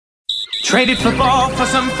Traded football for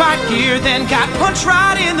some fight gear, then got punched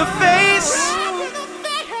right in the face.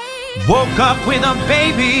 Woke up with a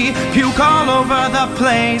baby, puke all over the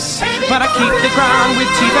place. But I keep the grind with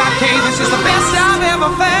TVK, this is the best I've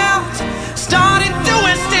ever felt. Started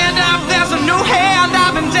doing stand-up, there's a new hand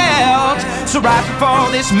I've been dealt. So right before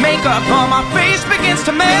this makeup on my face begins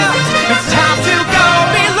to melt, it's time to go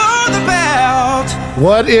below the belt.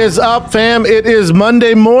 What is up, fam? It is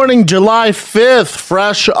Monday morning, July 5th,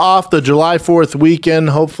 fresh off the July 4th weekend.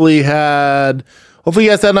 Hopefully you guys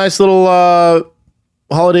had a nice little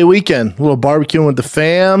holiday weekend. A little barbecuing with the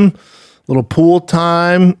fam, a little pool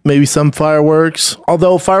time, maybe some fireworks.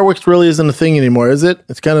 Although fireworks really isn't a thing anymore, is it?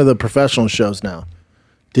 It's kind of the professional shows now.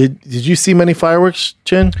 Did you see many fireworks,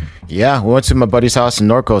 Chin? Yeah, we went to my buddy's house in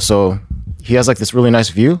Norco, so he has like this really nice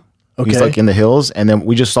view. Okay. He's like in the hills, and then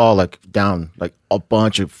we just saw like down like a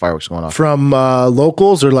bunch of fireworks going off. From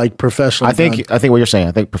locals or like professional? I think what you're saying.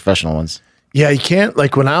 I think professional ones. Yeah, you can't,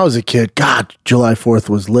 like when I was a kid, God, July 4th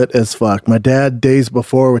was lit as fuck. My dad, days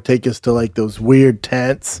before, would take us to like those weird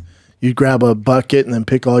tents. You'd grab a bucket and then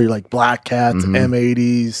pick all your like Black Cats,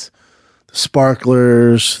 M80s, the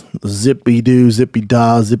sparklers, the zippy-doo,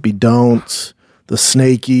 zippy-da, zippy-don'ts, the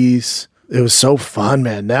snakies. It was so fun,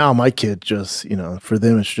 man. Now my kid just, for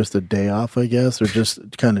them it's just a day off, I guess, or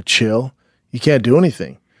just kind of chill. You can't do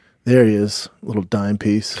anything. There he is, little dime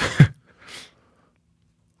piece.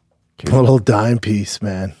 A little dime piece,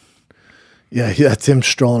 man. Yeah, that's him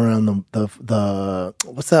strolling around the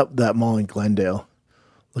what's that mall in Glendale,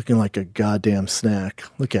 looking like a goddamn snack.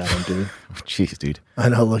 Look at him, dude. Jeez, dude. I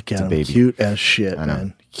know. Look at him. Baby. Cute as shit,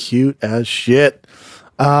 man. Cute as shit.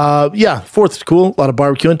 Yeah, 4th is cool. A lot of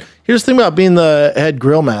barbecuing. Here's the thing about being the head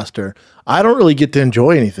grill master. I don't really get to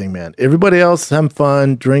enjoy anything, man. Everybody else is having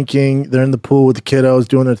fun, drinking. They're in the pool with the kiddos,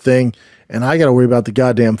 doing their thing, and I got to worry about the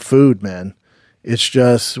goddamn food, man. It's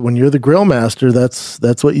just when you're the grill master, that's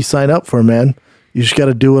what you sign up for, man. You just got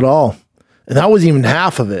to do it all. And that wasn't even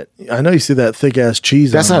half of it. I know you see that thick ass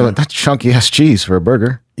cheese. That's chunky ass cheese for a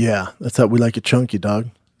burger. Yeah, that's how we like it chunky, dog.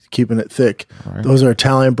 Keeping it thick. Right. Those are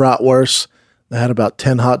Italian bratwursts. They had about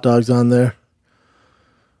 10 hot dogs on there.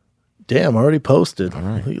 Damn, already posted. All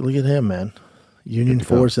right. Look at him, man. Union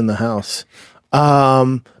Force in the house.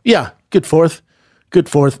 Yeah, good 4th. Good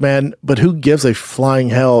 4th, man. But who gives a flying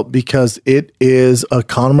hell, because it is a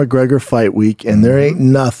Conor McGregor fight week, and there ain't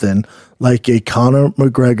nothing like a Conor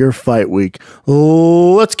McGregor fight week.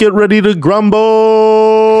 Let's get ready to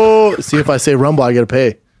grumble. See, if I say rumble, I got to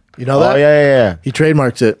pay. You know that? Oh, yeah. He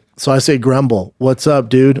trademarks it. So I say grumble. What's up,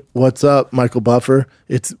 dude? What's up, Michael Buffer?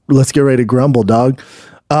 Let's get ready to grumble, dog.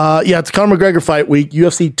 Yeah, it's Conor McGregor fight week.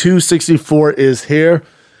 UFC 264 is here.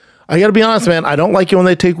 I got to be honest, man. I don't like it when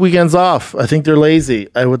they take weekends off. I think they're lazy.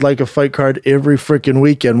 I would like a fight card every freaking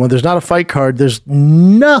weekend. When there's not a fight card, there's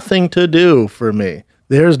nothing to do for me.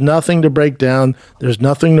 There's nothing to break down. There's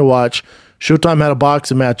nothing to watch. Showtime had a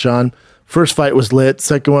boxing match on. First fight was lit.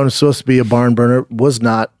 Second one was supposed to be a barn burner. Was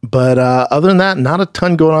not. But other than that, not a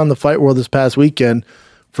ton going on in the fight world this past weekend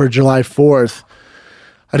for July 4th.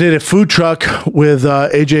 I did a food truck with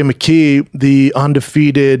AJ McKee, the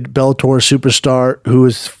undefeated Bellator superstar who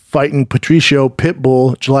is fighting Patricio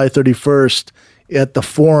Pitbull July 31st at the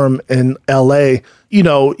Forum in LA. He's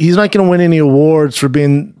not going to win any awards for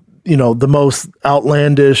being, the most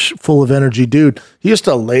outlandish, full of energy dude. He's just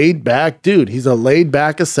a laid back dude. He's a laid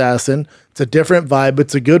back assassin. It's a different vibe.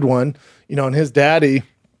 It's a good one. And his daddy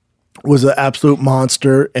was an absolute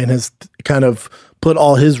monster and has kind of put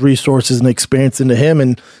all his resources and experience into him.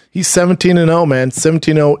 And he's 17-0, man.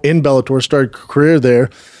 17-0 in Bellator, started career there.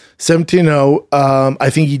 17-0. I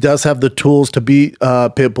think he does have the tools to beat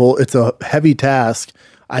Pitbull. It's a heavy task.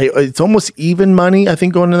 It's almost even money, I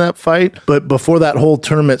think, going into that fight. But before that whole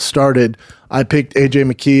tournament started, I picked AJ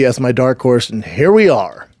McKee as my dark horse, and here we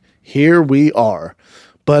are.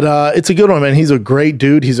 But it's a good one, man. He's a great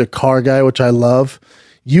dude. He's a car guy, which I love.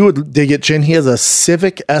 You would dig it, Chin. He has a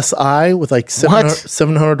Civic Si with like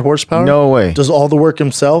 700 horsepower. No way. Does all the work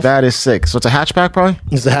himself. That is sick. So it's a hatchback, probably?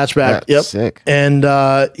 It's a hatchback. That's yep. Sick. And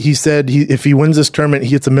he said if he wins this tournament,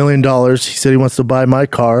 he gets $1 million. He said he wants to buy my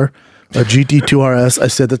car, a GT2 RS. I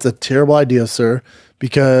said, that's a terrible idea, sir,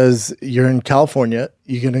 because you're in California.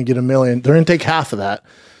 You're going to get $1 million. They're going to take half of that.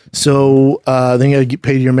 So then you got to get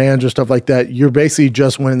paid your manager, stuff like that. You're basically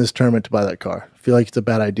just winning this tournament to buy that car. I feel like it's a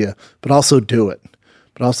bad idea, but also do it.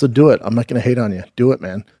 I'm not going to hate on you. Do it,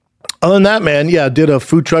 man. Other than that, man, yeah, I did a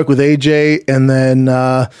food truck with AJ, and then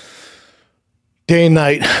day and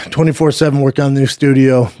night, 24/7 work on the new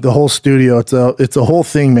studio, the whole studio. It's a whole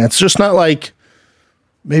thing, man. It's just not like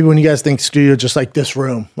Maybe when you guys think studio, just like this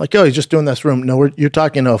room, like, oh, he's just doing this room. No, you're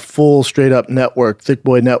talking a full straight up network, Thick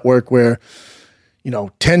Boy network, where,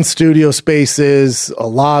 10 studio spaces, a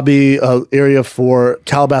lobby, area for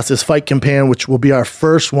Calabasas Fight Companion, which will be our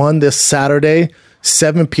first one this Saturday,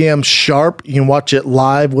 7 p.m. sharp. You can watch it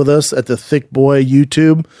live with us at the Thick Boy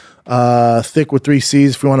YouTube, Thick with 3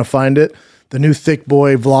 C's if you want to find it. The new Thick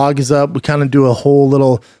Boy vlog is up. We kind of do a whole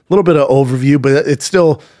little bit of overview, but it's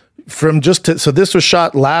still so this was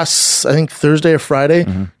shot last, I think, Thursday or Friday.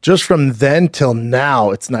 Mm-hmm. Just from then till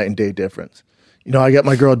now, it's night and day difference. I got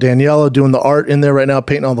my girl Daniela doing the art in there right now,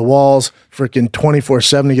 painting on the walls, freaking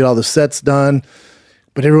 24/7 to get all the sets done.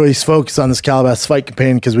 But everybody's focused on this Calabasas Fight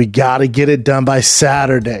Campaign because we got to get it done by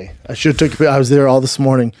Saturday. I was there all this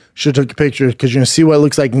morning. Should have took a picture because you're going to see what it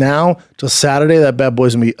looks like now till Saturday. That bad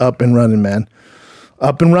boy's going to be up and running, man.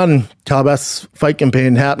 Up and running. Calabasas Fight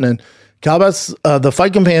Campaign happening. Calabasas, the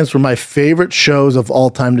Fight Campaigns were my favorite shows of all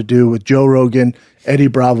time to do with Joe Rogan, Eddie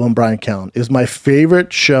Bravo, and Brian Callen. It was my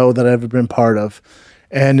favorite show that I've ever been part of.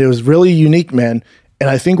 And it was really unique, man. And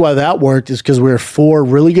I think why that worked is because we were 4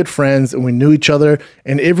 really good friends and we knew each other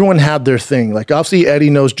and everyone had their thing. Like, obviously,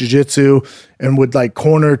 Eddie knows jiu-jitsu and would like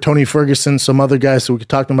corner Tony Ferguson, some other guys, so we could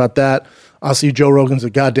talk to him about that. Obviously, Joe Rogan's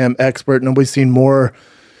a goddamn expert. Nobody's seen more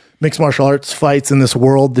mixed martial arts fights in this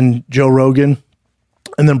world than Joe Rogan.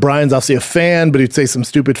 And then Brian's obviously a fan, but he'd say some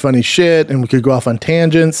stupid, funny shit, and we could go off on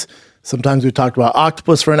tangents. Sometimes we talked about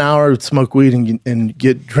octopus for an hour, we'd smoke weed and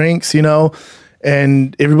get drinks,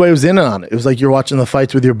 and everybody was in on it. It was like you're watching the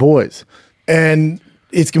fights with your boys. And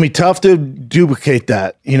it's going to be tough to duplicate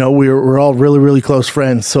that. We're all really, really close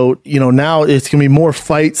friends. So, now it's going to be more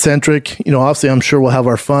fight-centric. Obviously, I'm sure we'll have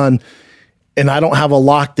our fun. And I don't have a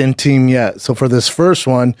locked-in team yet. So for this first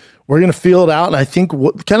one, we're going to feel it out. And I think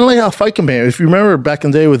kind of like how Fight Companion, if you remember back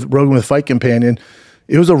in the day with Rogan with Fight Companion,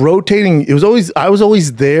 it was I was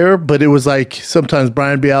always there, but it was like sometimes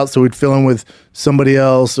Brian would be out, so we'd fill in with somebody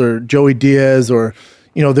else or Joey Diaz or,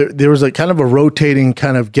 there was a kind of a rotating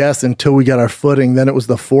kind of guest until we got our footing. Then it was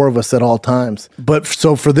the 4 of us at all times. But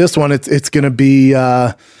so for this one, it's going to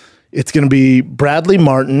be Bradley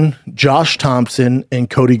Martin, Josh Thompson, and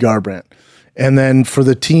Cody Garbrandt. And then for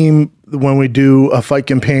the team, when we do a Fight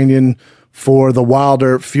Companion for the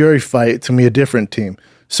Wilder Fury fight, it's going to be a different team.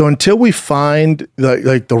 So until we find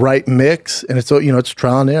the right mix, and it's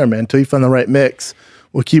trial and error, man. Until you find the right mix,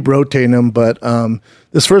 we'll keep rotating them. But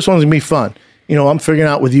this first one's going to be fun. I'm figuring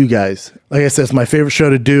out with you guys. Like I said, it's my favorite show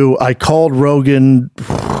to do. I called Rogan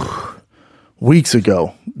weeks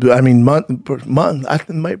ago. I mean,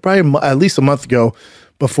 probably at least a month ago,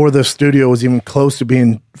 before the studio was even close to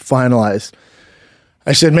being finalized.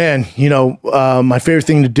 I said, man, my favorite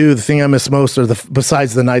thing to do, the thing I miss most are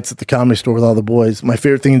besides the nights at the Comedy Store with all the boys, my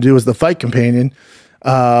favorite thing to do is the Fight Companion.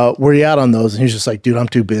 Where you at on those? And he's just like, dude, I'm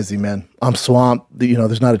too busy, man. I'm swamped.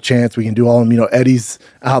 There's not a chance we can do all of them. Eddie's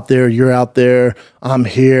out there, you're out there, I'm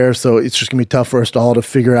here. So it's just gonna be tough for us all to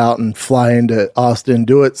figure out and fly into Austin and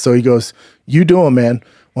do it. So he goes, you do them, man.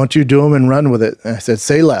 Why don't you do them and run with it? And I said,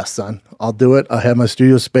 say less, son. I'll do it. I'll have my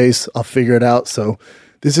studio space. I'll figure it out. So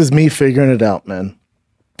this is me figuring it out, man.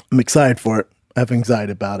 I'm excited for it. I have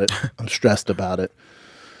anxiety about it. I'm stressed about it.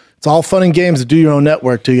 It's all fun and games to do your own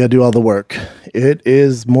network till you got to do all the work. It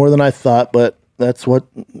is more than I thought, but that's what,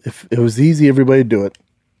 if it was easy, everybody would do it.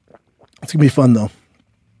 It's going to be fun, though.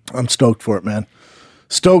 I'm stoked for it, man.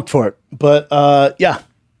 Stoked for it. But, yeah.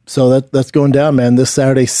 So that's going down, man. This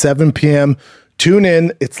Saturday, 7 p.m., tune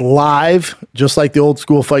in. It's live, just like the old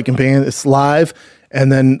school Fight Companion. It's live.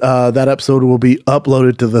 And then that episode will be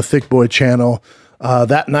uploaded to the Thick Boy channel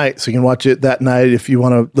that night. So you can watch it that night if you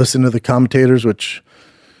want to listen to the commentators, which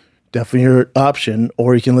definitely your option.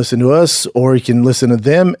 Or you can listen to us, or you can listen to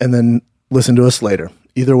them and then listen to us later.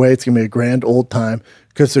 Either way, it's going to be a grand old time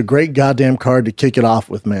because it's a great goddamn card to kick it off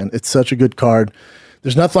with, man. It's such a good card.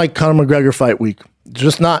 There's nothing like Conor McGregor fight week.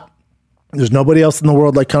 Just not. There's nobody else in the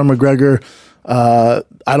world like Conor McGregor.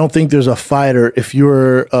 I don't think there's a fighter, if you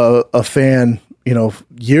were a fan,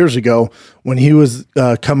 years ago when he was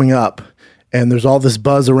coming up and there's all this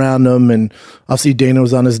buzz around him and obviously Dana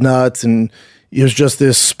was on his nuts and it was just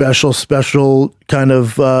this special kind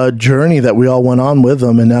of journey that we all went on with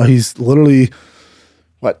him. And now he's literally,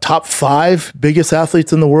 top 5 biggest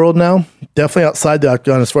athletes in the world now? Definitely outside the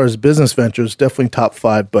octagon as far as business ventures, definitely top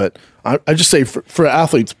 5. But I just say for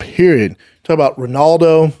athletes, period. Talk about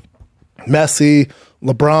Ronaldo, Messi,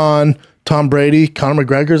 LeBron, Tom Brady, Conor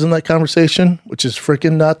McGregor's in that conversation, which is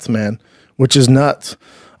freaking nuts, man, which is nuts.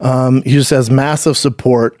 He just has massive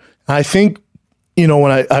support. I think,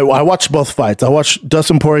 when I watched both fights, I watched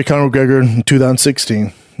Dustin Poirier, Conor McGregor in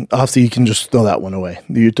 2016. Obviously, you can just throw that one away.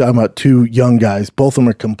 You're talking about two young guys. Both of them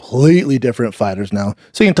are completely different fighters now.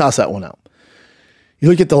 So you can toss that one out. You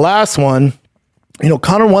look at the last one,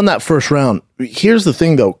 Conor won that first round. Here's the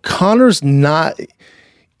thing, though. Conor's not,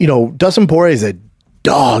 Dustin Poirier is a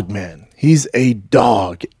dog, man. He's a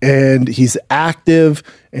dog, and he's active,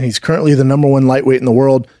 and he's currently the number one lightweight in the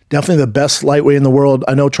world. Definitely the best lightweight in the world.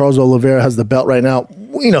 I know Charles Oliveira has the belt right now.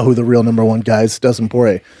 We know who the real number one guy is, Dustin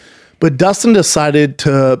Poirier. But Dustin decided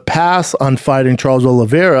to pass on fighting Charles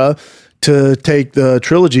Oliveira to take the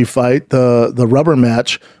trilogy fight, the rubber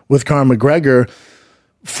match with Conor McGregor,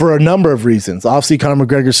 for a number of reasons. Obviously, Conor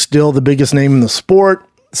McGregor's still the biggest name in the sport,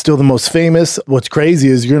 still the most famous. What's crazy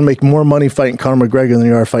is you're going to make more money fighting Conor McGregor than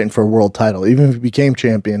you are fighting for a world title. Even if he became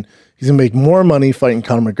champion, he's going to make more money fighting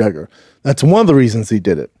Conor McGregor. That's one of the reasons he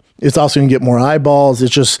did it. It's also going to get more eyeballs.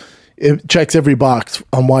 It checks every box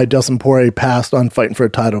on why Dustin Poirier passed on fighting for a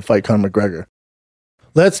title to fight Conor McGregor.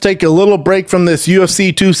 Let's take a little break from this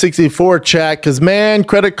UFC 264 chat because, man,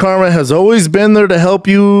 Credit Karma has always been there to help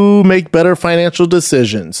you make better financial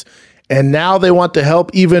decisions. And now they want to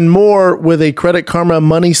help even more with a Credit Karma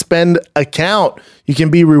Money Spend account. You can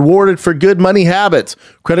be rewarded for good money habits.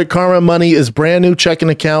 Credit Karma Money is brand new checking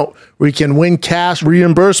account where you can win cash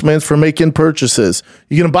reimbursements for making purchases.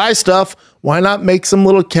 You're going to buy stuff. Why not make some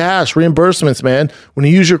little cash reimbursements, man? When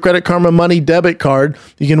you use your Credit Karma Money debit card,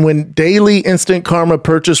 you can win daily instant Karma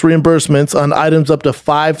purchase reimbursements on items up to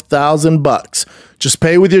 $5,000. Just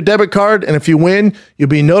pay with your debit card, and if you win, you'll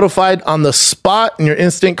be notified on the spot, and your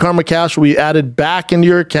instant Karma cash will be added back into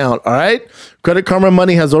your account, all right? Credit Karma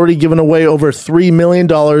Money has already given away over $3 million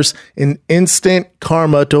in instant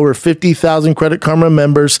Karma to over 50,000 Credit Karma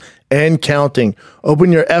members and counting.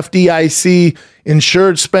 Open your FDIC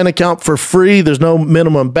insured spend account for free. There's no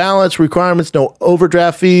minimum balance requirements, no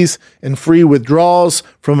overdraft fees, and free withdrawals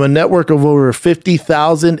from a network of over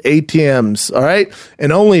 50,000 ATMs. All right.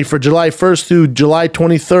 And only for July 1st through July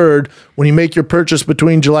 23rd, when you make your purchase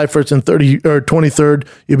between July 1st and 23rd,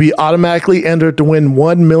 you'll be automatically entered to win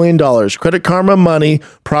 $1 million. Credit Karma Money,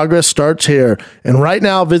 progress starts here. And right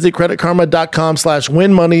now, visit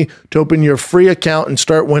creditkarma.com/winmoney to open your free account and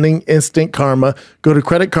start winning instant Karma. Go to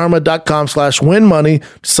creditkarma.com/winmoney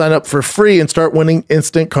to sign up for free and start winning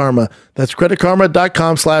instant Karma. That's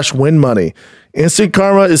creditkarma.com/winmoney. Instant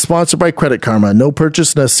Karma is sponsored by Credit Karma. No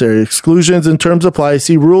purchase necessary. Exclusions and terms apply.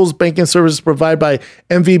 See rules. Banking services provided by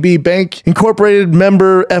MVB Bank Incorporated,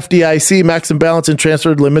 member FDIC. Maximum balance and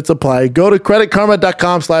transfer limits apply. Go to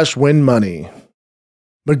creditkarma.com/winmoney.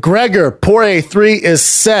 McGregor Poirier 3 is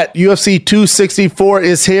set. UFC 264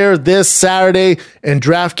 is here this Saturday, and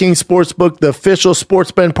DraftKings Sportsbook, the official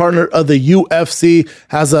sports betting partner of the UFC,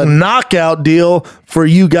 has a knockout deal for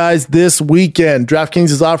you guys this weekend.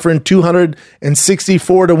 DraftKings is offering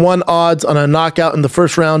 264-1 odds on a knockout in the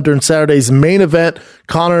first round during Saturday's main event,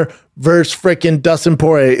 Conor versus frickin' Dustin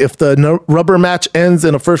Poirier. If the rubber match ends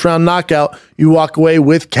in a first round knockout, you walk away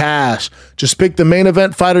with cash. Just pick the main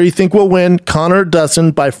event fighter you think will win, Conor or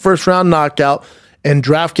Dustin, by first round knockout, and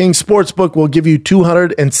DraftKings Sportsbook will give you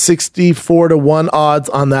 264-1 odds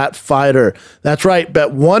on that fighter. That's right.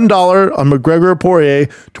 Bet $1 on McGregor or Poirier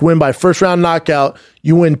to win by first round knockout.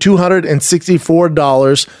 You win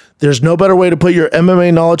 $264. There's no better way to put your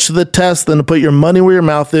MMA knowledge to the test than to put your money where your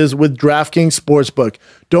mouth is with DraftKings Sportsbook.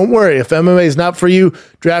 Don't worry, if MMA is not for you,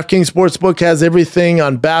 DraftKings Sportsbook has everything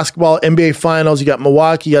on basketball, NBA Finals. You got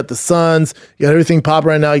Milwaukee, you got the Suns, you got everything popping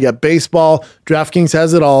right now. You got baseball. DraftKings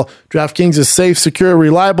has it all. DraftKings is safe, secure,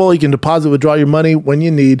 reliable. You can deposit, withdraw your money when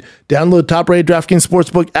you need. Download the top-rated DraftKings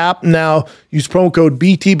Sportsbook app now. Use promo code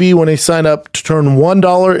BTB when you sign up to turn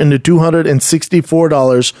 $1 into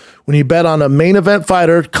 $264 when you bet on a main event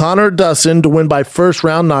fighter, Conor or Dustin, to win by first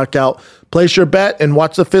round knockout. Place your bet and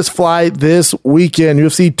watch the fist fly this weekend.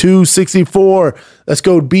 UFC 264. Let's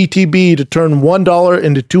go BTB to turn $1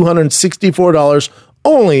 into $264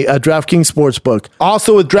 only at DraftKings Sportsbook.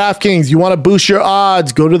 Also with DraftKings, you want to boost your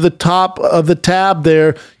odds. Go to the top of the tab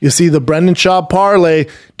there. You see the Brendan Schaub parlay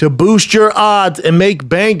to boost your odds and make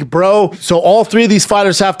bank, bro. So all three of these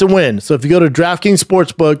fighters have to win. So if you go to DraftKings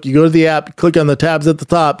Sportsbook, you go to the app, click on the tabs at the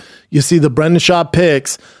top, you see the Brendan Schaub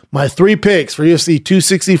picks. My 3 picks for UFC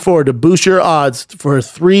 264 to boost your odds for a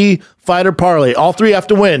 3-fighter parlay. All 3 have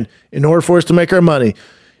to win in order for us to make our money.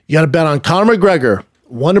 You got to bet on Conor McGregor,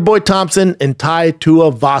 Wonderboy Thompson, and Tai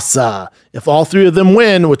Tuivasa. If all 3 of them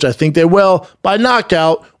win, which I think they will, by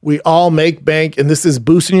knockout, we all make bank, and this is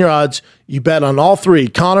boosting your odds. You bet on all 3,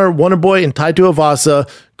 Conor, Wonderboy, and Tai Tuivasa.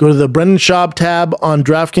 Go to the Brendan Schaub tab on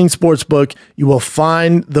DraftKings Sportsbook. You will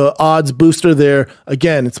find the odds booster there.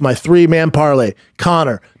 Again, it's my 3-man parlay.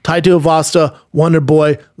 Conor, Tai Tuivasa,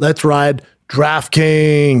 Wonderboy. Let's ride.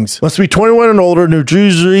 DraftKings. Must be 21 and older. New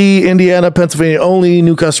Jersey, Indiana, Pennsylvania only.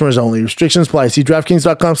 New customers only. Restrictions apply. See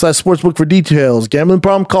DraftKings.com/sportsbook for details. Gambling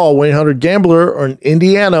problem? Call 1-800-GAMBLER or in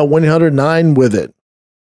Indiana 1-800-9-WITH-IT.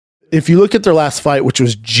 If you look at their last fight, which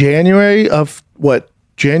was January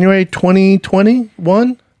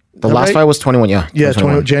 2021? The last fight was 21, yeah. Yeah,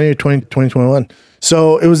 January 2021.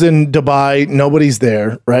 So it was in Dubai. Nobody's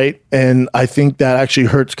there, right? And I think that actually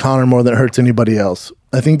hurts Conor more than it hurts anybody else.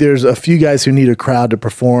 I think there's a few guys who need a crowd to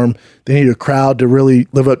perform. They need a crowd to really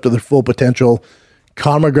live up to their full potential.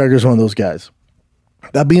 Conor McGregor is one of those guys.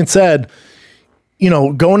 That being said,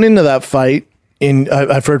 going into that fight,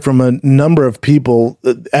 I've heard from a number of people,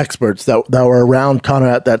 experts that were around Conor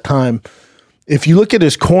at that time. If you look at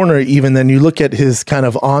his corner, even then you look at his kind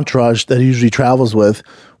of entourage that he usually travels with,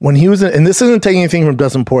 when he was in, and this isn't taking anything from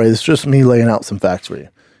Dustin Poirier, it's just me laying out some facts for you.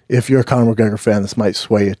 If you're a Conor McGregor fan, this might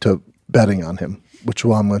sway you to betting on him, which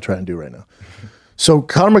I'm going to try and do right now. So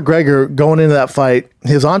Conor McGregor, going into that fight,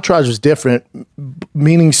 his entourage was different,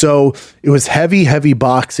 meaning so it was heavy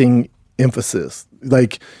boxing emphasis.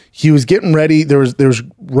 Like he was getting ready. There was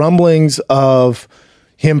rumblings of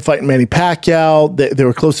him fighting Manny Pacquiao. They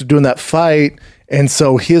were close to doing that fight. And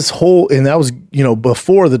so and that was,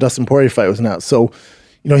 before the Dustin Poirier fight was announced. So,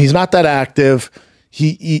 he's not that active.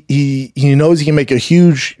 He knows he can make a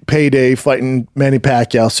huge payday fighting Manny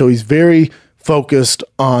Pacquiao. So he's very focused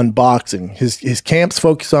on boxing. His camp's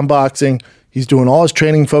focused on boxing. He's doing all his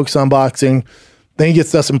training focused on boxing. Then he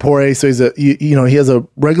gets Dustin Poirier. So he has a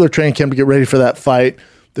regular training camp to get ready for that fight.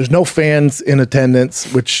 There's no fans in attendance,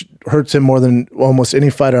 which hurts him more than almost any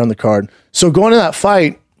fighter on the card. So going to that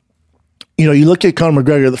fight, you look at Conor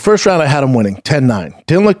McGregor, the first round I had him winning 10-9.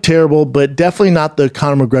 Didn't look terrible, but definitely not the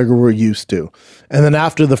Conor McGregor we're used to. And then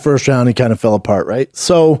after the first round, he kind of fell apart, right?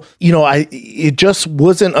 So, it just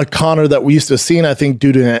wasn't a Conor that we used to see, I think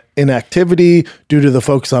due to inactivity, due to the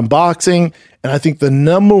focus on boxing. And I think the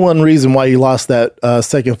number one reason why he lost that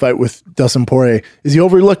second fight with Dustin Poirier is he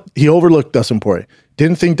overlooked Dustin Poirier.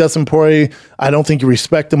 Didn't think Dustin Poirier, I don't think you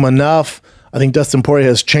respect him enough. I think Dustin Poirier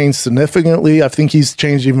has changed significantly. I think he's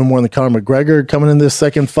changed even more than Conor McGregor coming in this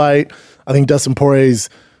second fight. I think Dustin Poirier's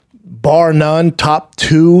bar none, top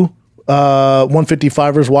 2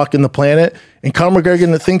 155ers walking the planet. And Conor McGregor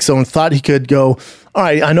didn't think so and thought he could go, all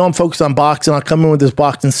right, I know I'm focused on boxing. I'll come in with this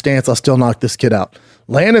boxing stance. I'll still knock this kid out.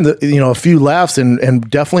 Landed a few lefts and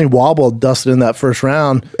definitely wobbled Dustin in that first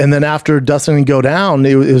round. And then after Dustin would go down,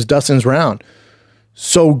 it was Dustin's round.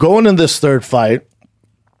 So going in this third fight,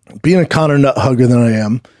 being a Conor nut hugger than I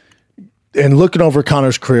am, and looking over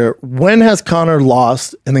Conor's career, when has Conor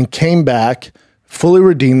lost and then came back, fully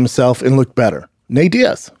redeemed himself, and looked better? Nate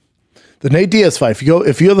Diaz. The Nate Diaz fight.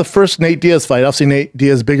 If you have the first Nate Diaz fight, obviously Nate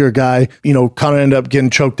Diaz, bigger guy, Conor ended up getting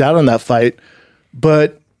choked out in that fight.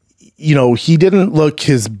 But, he didn't look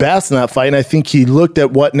his best in that fight. And I think he looked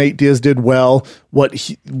at what Nate Diaz did well, what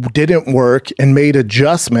didn't work, and made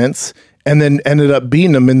adjustments, and then ended up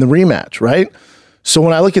beating him in the rematch, right? So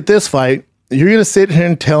when I look at this fight, you're going to sit here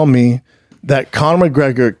and tell me that Conor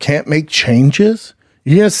McGregor can't make changes?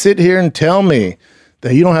 You're going to sit here and tell me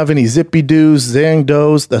that you don't have any zippy doos, zang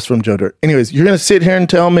doos? That's from Joe Dirt. Anyways, you're going to sit here and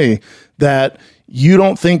tell me that you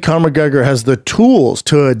don't think Conor McGregor has the tools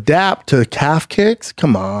to adapt to calf kicks?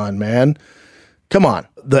 Come on, man. Come on.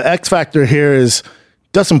 The X factor here is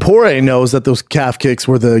Dustin Poirier knows that those calf kicks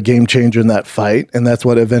were the game changer in that fight, and that's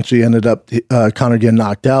what eventually ended up Conor getting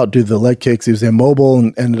knocked out due to the leg kicks. He was immobile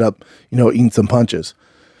and ended up, eating some punches.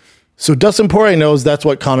 So Dustin Poirier knows that's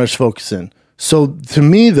what Conor's focusing. So to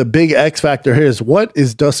me, the big X factor here is what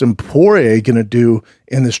is Dustin Poirier going to do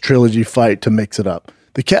in this trilogy fight to mix it up?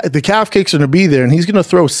 The calf kicks are going to be there, and he's going to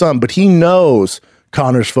throw some, but he knows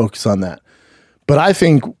Conor's focused on that. But I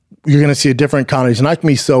think you're going to see a different Conor. He's not going to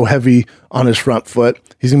be so heavy on his front foot.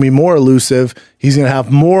 He's going to be more elusive. He's going to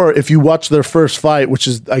have more, if you watch their first fight, which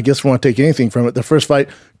is, I guess we want to take anything from it, the first fight,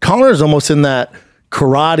 Conor's almost in that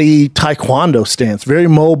karate, taekwondo stance. Very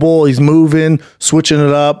mobile. He's moving, switching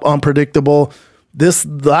it up, unpredictable. This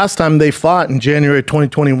last time they fought in January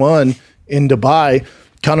 2021 in Dubai,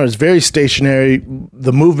 Conor is very stationary.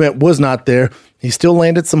 The movement was not there. He still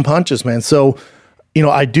landed some punches, man. So,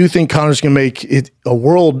 I do think Conor's going to make it a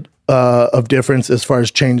world of difference as far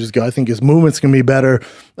as changes go. I think his movement's going to be better.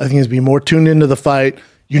 I think he's going to be more tuned into the fight.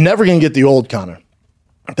 You're never going to get the old Conor.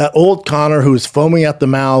 That old Conor who's foaming at the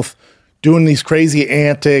mouth, doing these crazy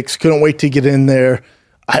antics, couldn't wait to get in there.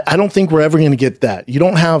 I don't think we're ever going to get that. You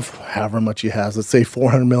don't have however much he has, let's say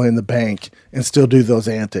 $400 million in the bank, and still do those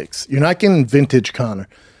antics. You're not getting vintage Conor.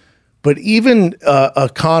 But even a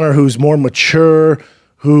Conor who's more mature,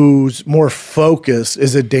 who's more focused,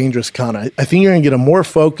 is a dangerous Conor. I think you're going to get a more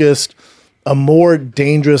focused, a more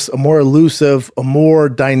dangerous, a more elusive, a more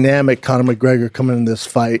dynamic Conor McGregor coming in this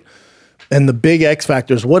fight. And the big X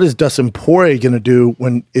factor is, what is Dustin Poirier going to do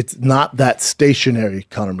when it's not that stationary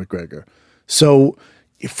Conor McGregor? So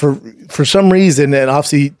for some reason, and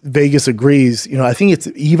obviously Vegas agrees, I think it's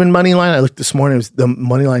even money line. I looked this morning, it was the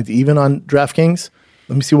money line's even on DraftKings.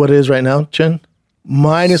 Let me see what it is right now, Chin.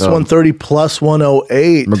 Minus 130 plus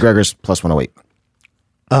 108. McGregor's plus 108.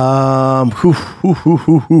 I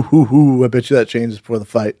bet you that changes before the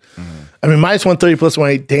fight. I mean, minus 130 plus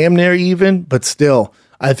 108, damn near even, but still,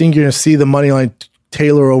 I think you're going to see the money line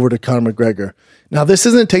tailor over to Conor McGregor. Now, this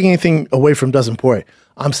isn't taking anything away from Dustin Poirier.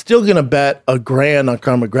 I'm still going to bet $1,000 on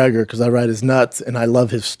Conor McGregor because I ride his nuts and I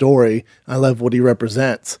love his story. I love what he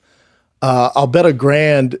represents. I'll bet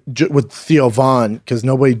 $1,000 with Theo Von because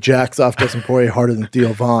nobody jacks off Dustin Poirier harder than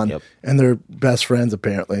Theo Von, and they're best friends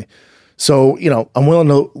apparently. So, I'm willing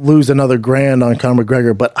to lose another $1,000 on Conor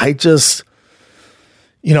McGregor, but I just,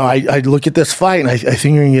 I look at this fight and I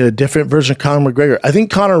think you're going to get a different version of Conor McGregor. I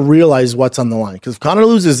think Conor realizes what's on the line because if Conor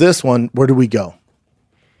loses this one, where do we go?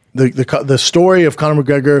 The story of Conor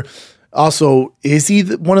McGregor. Also, is he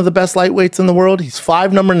one of the best lightweights in the world? He's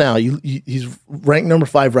 5 number now. He's ranked number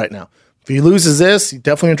 5 right now. If he loses this, he's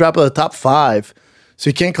definitely going to drop out of the top 5. So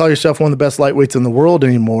you can't call yourself one of the best lightweights in the world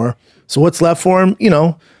anymore. So what's left for him?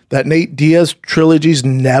 That Nate Diaz trilogy's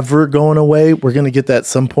never going away. We're going to get that at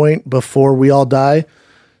some point before we all die.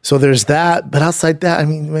 So there's that. But outside that, I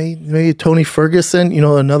mean, maybe Tony Ferguson,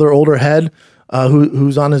 another older head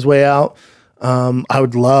who's on his way out. I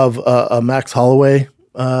would love a Max Holloway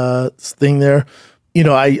thing there.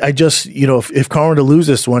 I just, if Conor were to lose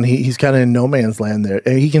this one, he's kind of in no man's land there.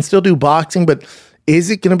 And he can still do boxing, but is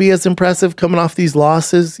it going to be as impressive coming off these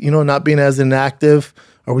losses, not being as inactive?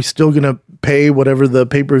 Are we still going to pay whatever the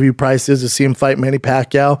pay-per-view price is to see him fight Manny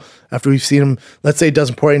Pacquiao after we've seen him, let's say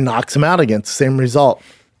Dustin Poirier knocks him out against the same result?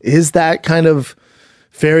 Is that kind of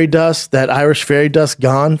fairy dust, that Irish fairy dust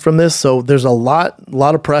gone from this? So there's a lot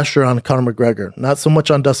of pressure on Conor McGregor, not so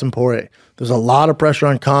much on Dustin Poirier. There's a lot of pressure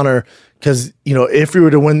on Conor because, if you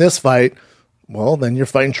were to win this fight, well, then you're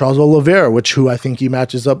fighting Charles Oliveira, who I think he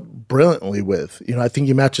matches up brilliantly with. I think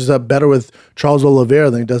he matches up better with Charles Oliveira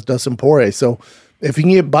than he does Dustin Poirier. So if you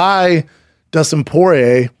can get by Dustin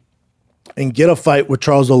Poirier and get a fight with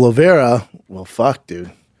Charles Oliveira, well, fuck,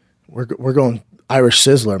 dude. We're going Irish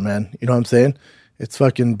Sizzler, man. You know what I'm saying? It's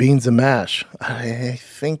fucking beans and mash. I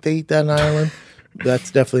think they eat that in Ireland.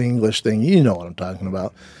 That's definitely an English thing. You know what I'm talking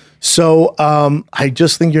about. So I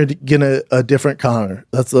just think you're getting a different Conor.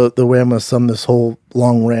 That's the way I'm going to sum this whole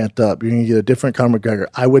long rant up. You're going to get a different Conor McGregor.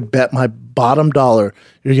 I would bet my bottom dollar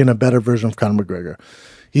you're getting a better version of Conor McGregor.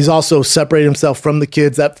 He's also separated himself from the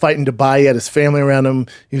kids. That fight in Dubai, he had his family around him.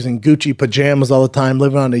 He was in Gucci pajamas all the time,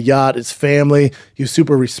 living on a yacht, his family. He was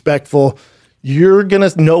super respectful. You're going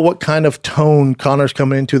to know what kind of tone Conor's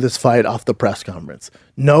coming into this fight off the press conference.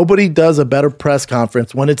 Nobody does a better press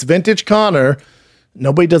conference. When it's vintage Conor,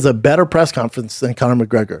 nobody does a better press conference than Conor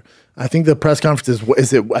McGregor. I think the press conference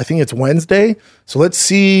I think it's Wednesday. So let's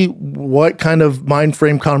see what kind of mind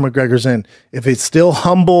frame Conor McGregor's in. If it's still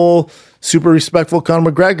humble, super respectful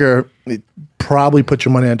Conor McGregor, it probably put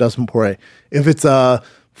your money on Dustin Poirier. If it's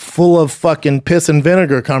full of fucking piss and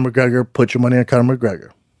vinegar Conor McGregor, put your money on Conor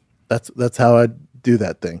McGregor. That's how I do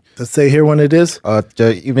that thing. Let's say here when it is.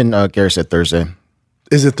 Even Gary said Thursday.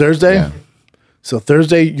 Is it Thursday? Yeah. So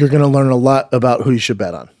Thursday, you're going to learn a lot about who you should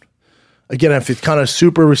bet on. Again, if it's kind of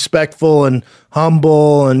super respectful and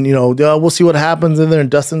humble and, we'll see what happens in there and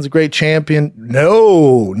Dustin's a great champion.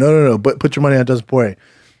 No. But put your money on Dustin Poirier.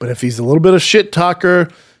 But if he's a little bit of shit talker,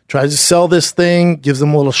 tries to sell this thing, gives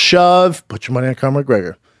him a little shove, put your money on Conor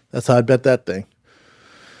McGregor. That's how I'd bet that thing.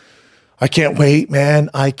 I can't wait,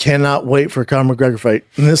 man. I cannot wait for a Conor McGregor fight.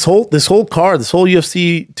 And this whole card, this whole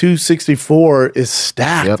UFC 264 is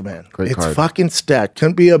stacked, man. Great it's card. Fucking stacked.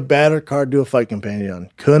 Couldn't be a better card to do a fight companion on.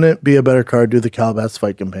 Couldn't be a better card to do the Calabas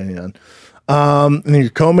fight companion on. And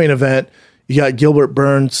your co-main event, you got Gilbert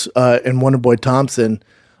Burns and Wonderboy Thompson.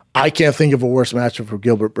 I can't think of a worse matchup for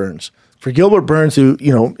Gilbert Burns. For Gilbert Burns, who,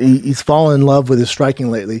 he's fallen in love with his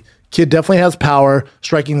striking lately. Kid definitely has power.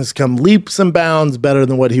 Striking has come leaps and bounds better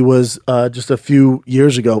than what he was just a few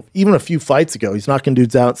years ago, even a few fights ago. He's knocking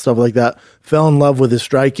dudes out, stuff like that. Fell in love with his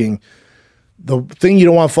striking. The thing you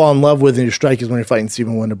don't want to fall in love with in your strike is when you're fighting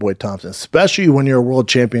Stephen Wonderboy Thompson, especially when you're a world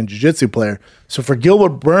champion jiu-jitsu player. So for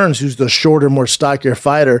Gilbert Burns, who's the shorter, more stockier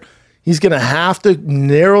fighter, he's going to have to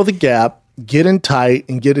narrow the gap, get in tight,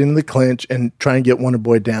 and get into the clinch and try and get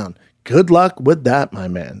Wonderboy down. Good luck with that, my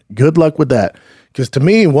man. Good luck with that. Because to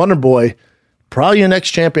me, Wonderboy, probably your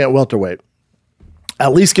next champion at welterweight.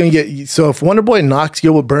 at least going to get. So if Wonder Boy knocks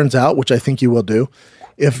Gilbert Burns out, which I think he will do,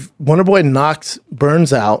 if Wonder Boy knocks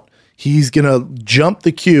Burns out, he's going to jump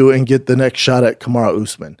the queue and get the next shot at Kamaru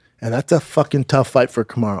Usman. And that's a fucking tough fight for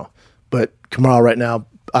Kamaru. But Kamaru right now,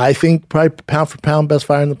 I think probably pound for pound best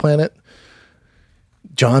fighter on the planet.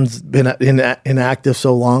 John's been inactive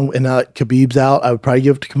so long, and now that Khabib's out, I would probably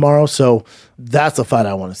give it to Kamaru. So that's a fight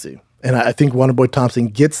I want to see. And I think Wonderboy Thompson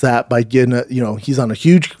gets that by getting he's on a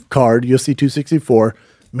huge card, UFC 264,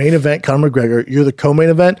 main event, Conor McGregor. You're the co-main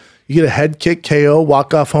event. You get a head kick KO,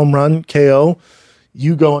 walk-off home run KO.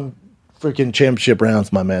 You going freaking championship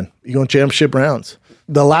rounds, my man. You going championship rounds.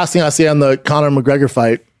 The last thing I see on the Conor McGregor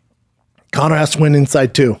fight, Conor has to win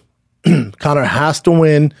inside 2. Conor has to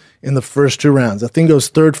win in the first 2 rounds. I think it goes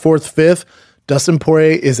 3rd, 4th, 5th. Dustin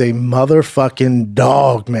Poirier is a motherfucking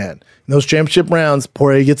dog, man. In those championship rounds,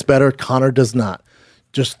 Poirier gets better. Conor does not.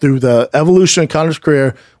 Just through the evolution of Conor's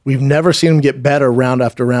career, we've never seen him get better round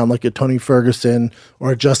after round, like a Tony Ferguson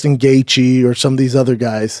or a Justin Gaethje or some of these other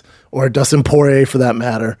guys, or a Dustin Poirier for that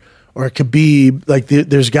matter, or a Khabib. Like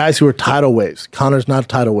there's guys who are tidal waves. Conor's not a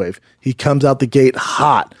tidal wave. He comes out the gate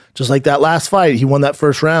hot, just like that last fight. He won that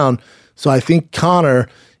first round. So I think Conor,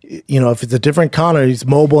 if it's a different Conor, he's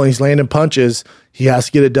mobile and he's landing punches, he has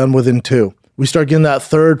to get it done within 2. We start getting that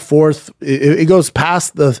 3rd, 4th. It goes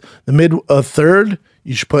past the mid of 3rd.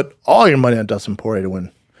 You should put all your money on Dustin Poirier to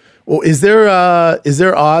win. Well, is there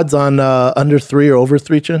odds on under 3 or over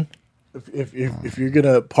 3, Chin? If you're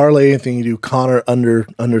gonna parlay anything, you do Conor under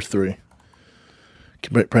 3.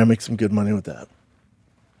 Can probably make some good money with that.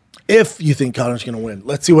 If you think Conor's gonna win,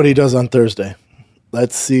 let's see what he does on Thursday.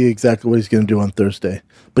 Let's see exactly what he's going to do on Thursday.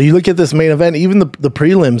 But you look at this main event, even the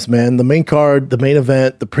prelims, man, the main card, the main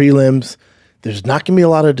event, the prelims, there's not going to be a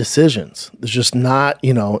lot of decisions. There's just not,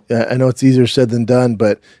 I know it's easier said than done,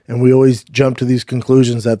 and we always jump to these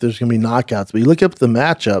conclusions that there's going to be knockouts. But you look up the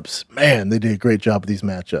matchups, man, they did a great job with these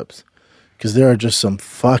matchups because there are just some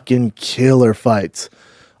fucking killer fights.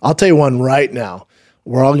 I'll tell you one right now.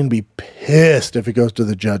 We're all going to be pissed if it goes to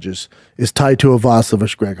the judges. Is Tai Tuivasa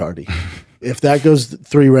versus Greg Hardy. If that goes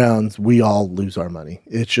 3 rounds, we all lose our money.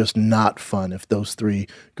 It's just not fun if those 3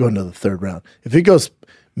 go into the 3rd round. If it goes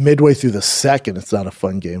midway through the 2nd, it's not a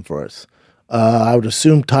fun game for us. I would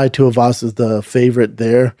assume Tai Tuivasa is the favorite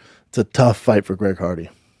there. It's a tough fight for Greg Hardy.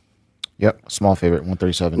 Yep, small favorite,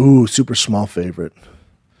 137. Ooh, super small favorite.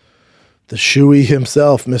 The Shoey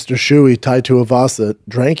himself, Mr. Shoey, Tai Tuivasa,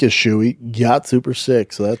 drank his Shoey, got super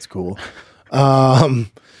sick, so that's cool.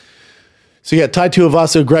 So yeah, Tai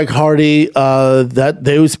Tuivasa, Greg Hardy. The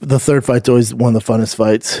 3rd fight's always one of the funnest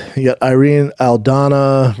fights. You got Irene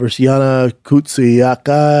Aldana versus Yana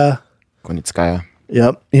Kunitskaya.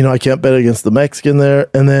 Yep. I can't bet against the Mexican there.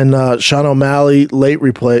 And then Sean O'Malley,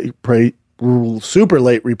 super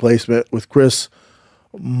late replacement with Chris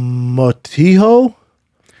Motino.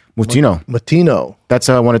 That's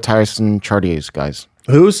one of Tyson Chartier's guys.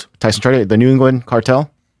 Who's? Tyson Chartier, the New England cartel.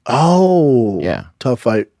 Oh. Yeah. Tough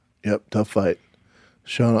fight. Yep, tough fight.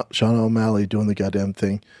 Sean O'Malley doing the goddamn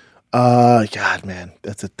thing. God, man,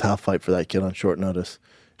 that's a tough fight for that kid on short notice.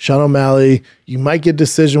 Sean O'Malley, you might get a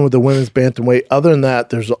decision with the women's bantamweight. Other than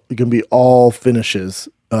that, there's going to be all finishes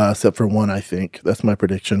except for one, I think. That's my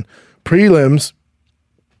prediction. Prelims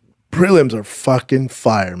are fucking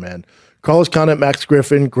fire, man. Carlos Condit, Max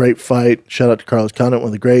Griffin, great fight. Shout out to Carlos Condit, one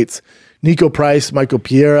of the greats. Nico Price, Michael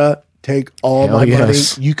Piera, take all my money.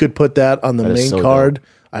 You could put that on the main card. Dope.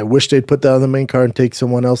 I wish they'd put that on the main card and take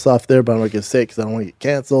someone else off there, but I'm not going to say it because I don't want to get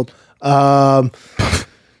canceled.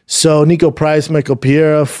 So Nico Price, Michael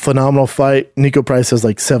Piera, phenomenal fight. Nico Price has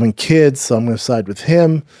like 7 kids, so I'm going to side with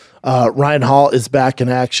him. Ryan Hall is back in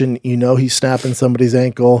action. He's snapping somebody's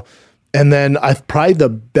ankle. And then probably the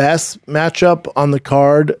best matchup on the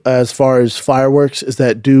card as far as fireworks is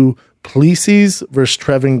that Duplessis versus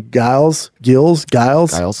Trevin Giles.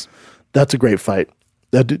 That's a great fight.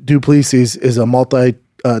 That Duplessis is a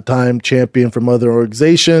multi-time champion from other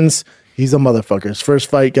organizations. He's a motherfucker. His first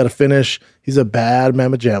fight got a finish. He's a bad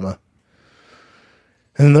mamma jamma.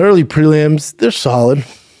 And the early prelims, they're solid.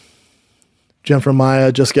 Jennifer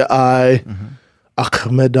Maia, Jessica Ai,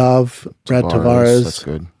 Akhmedov, Brad Tavares. That's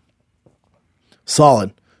good.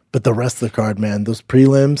 Solid. But the rest of the card, man, those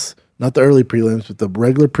prelims, not the early prelims, but the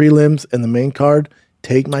regular prelims and the main card,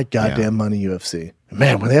 take my goddamn money, UFC.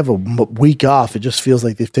 Man, when they have a week off, it just feels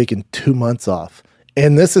like they've taken 2 months off.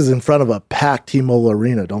 And this is in front of a packed T-Mobile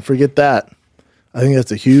Arena. Don't forget that. I think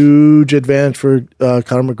that's a huge advantage for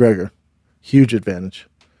Conor McGregor. Huge advantage.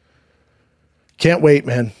 Can't wait,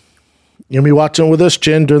 man. You're going to be watching with us,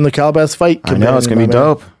 Chin, during the Calabas fight. I know, it's going to be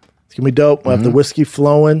dope. It's going to be dope. We'll have the whiskey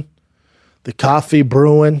flowing, the coffee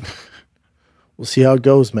brewing. We'll see how it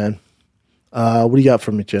goes, man. What do you got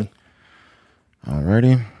for me, Chin?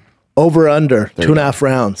 Alrighty. Over, under, 2.5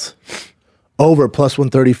 rounds. Over, plus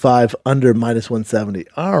 135. Under, minus 170.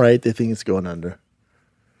 All right, they think it's going under.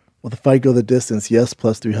 Will the fight go the distance? Yes,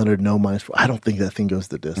 plus 300. No, minus 4. I don't think that thing goes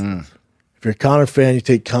the distance. If you're a Conor fan, you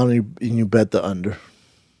take Conor and you bet the under.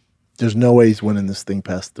 There's no way he's winning this thing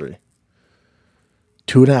past 3.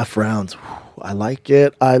 2.5 rounds. Whew, I like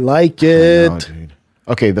it. I like it. I know, dude.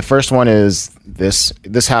 Okay, the first one is this.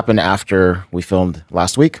 This happened after we filmed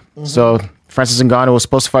last week. So Francis Ngannou was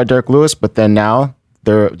supposed to fight Derek Lewis, but then now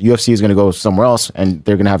their UFC is going to go somewhere else, and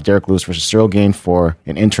they're going to have Derek Lewis versus Cyril Gane for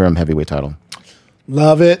an interim heavyweight title.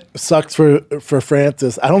 Love it. Sucks for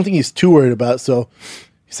Francis. I don't think he's too worried about it. So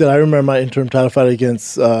he said, I remember my interim title fight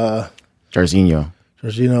against Jairzinho.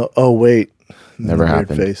 Oh, wait. Never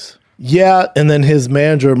happened. Face. Yeah, and then his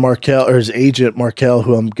manager, Markel, or his agent, Markel,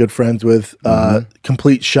 who I'm good friends with,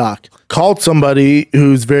 complete shock. Called somebody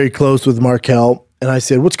who's very close with Markel, and I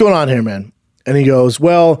said, what's going on here, man? And he goes,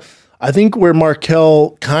 well, I think where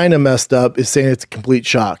Markel kind of messed up is saying it's a complete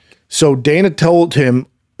shock. So Dana told him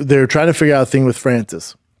they're trying to figure out a thing with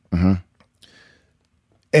Francis.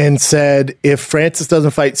 And said, if Francis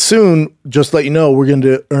doesn't fight soon, just let you know, we're going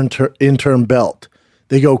to earn interim belt.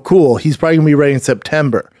 They go, cool. He's probably going to be ready in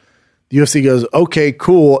September. The UFC goes, okay,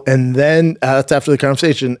 cool. And then that's after the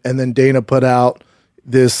conversation. And then Dana put out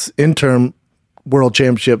this interim world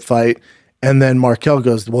championship fight. And then Markel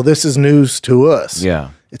goes, well, this is news to us. Yeah.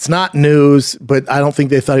 It's not news, but I don't think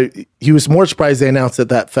they thought he was more surprised they announced it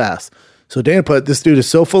that fast. So Dana put, this dude is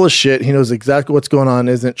so full of shit. He knows exactly what's going on,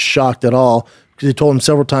 isn't shocked at all. Because he told him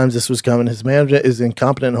several times this was coming. His manager is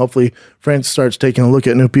incompetent. And hopefully Francis starts taking a look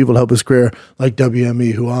at new people to help his career, like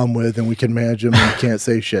WME, who I'm with, and we can manage him and he can't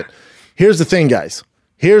say shit. Here's the thing, guys.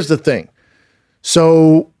 Here's the thing.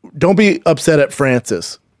 So don't be upset at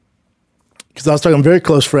Francis. Because I was talking to a very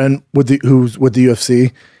close friend who's with the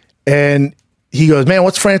UFC, and he goes, man,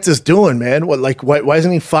 what's Francis doing, man? Why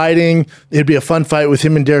isn't he fighting? It'd be a fun fight with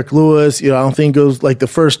him and Derek Lewis. I don't think it goes like the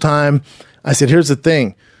first time. I said, here's the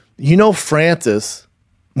thing. Francis,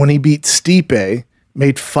 when he beat Stipe,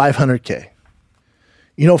 made $500K.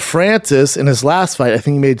 Francis, in his last fight, I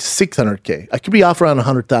think he made $600K. I could be off around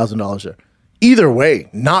 $100,000 there. Either way,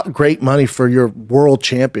 not great money for your world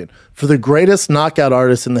champion. For the greatest knockout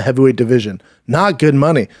artist in the heavyweight division, not good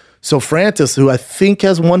money. So Francis, who I think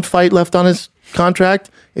has one fight left on his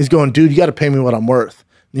contract, is going, dude, you got to pay me what I'm worth.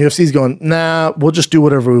 The UFC's going, nah, we'll just do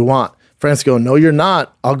whatever we want. Francis going, no, you're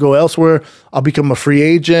not. I'll go elsewhere. I'll become a free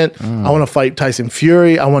agent. I want to fight Tyson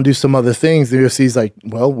Fury. I want to do some other things. The UFC's like,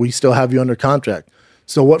 well, we still have you under contract.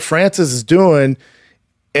 So what Francis is doing,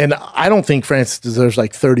 and I don't think Francis deserves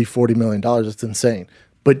like $30, $40 million. It's insane.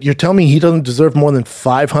 But you're telling me he doesn't deserve more than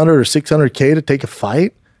 $500 or $600K to take a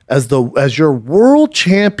fight as your world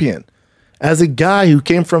champion, as a guy who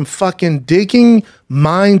came from fucking digging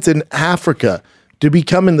mines in Africa to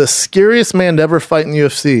becoming the scariest man to ever fight in the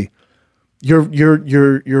UFC.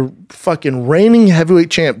 Your fucking reigning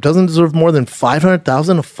heavyweight champ doesn't deserve more than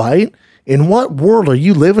 $500,000 a fight? In what world are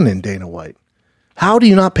you living in, Dana White? How do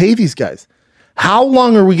you not pay these guys? How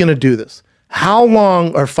long are we going to do this? How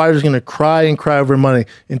long are fighters going to cry and cry over money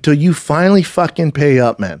until you finally fucking pay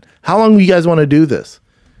up, man? How long do you guys want to do this?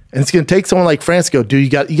 And it's going to take someone like France to go, dude, you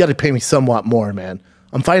got to pay me somewhat more, man.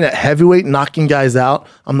 I'm fighting at heavyweight, knocking guys out.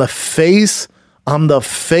 I'm the face of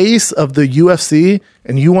the UFC,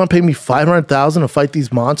 and you want to pay me $500,000 to fight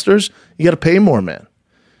these monsters? You got to pay more, man.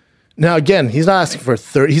 Now, again, he's not asking for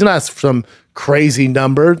 30. He's not asking for some crazy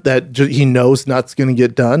number that he knows not's going to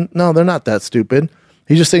get done. No, they're not that stupid.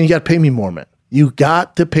 He's just saying, you got to pay me more, man. You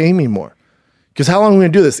got to pay me more. Because how long are we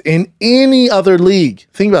going to do this? In any other league,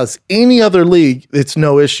 think about this, any other league, it's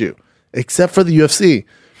no issue, except for the UFC.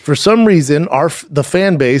 For some reason, the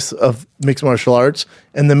fan base of mixed martial arts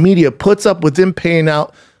and the media puts up with them paying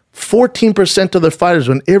out 14% of their fighters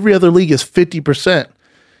when every other league is 50%.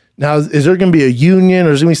 Now, is there going to be a union?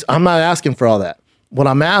 Or I'm not asking for all that. What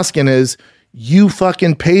I'm asking is, you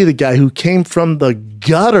fucking pay the guy who came from the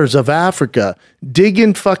gutters of Africa,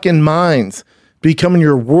 digging fucking mines, becoming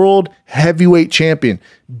your world heavyweight champion,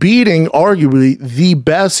 beating arguably the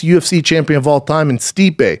best UFC champion of all time in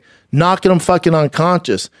Stipe, knocking him fucking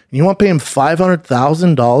unconscious. And you want to pay him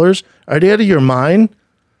 $500,000? Are they out of your mind?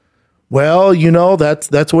 Well,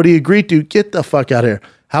 that's what he agreed to. Get the fuck out of here.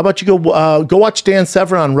 How about you go watch Dan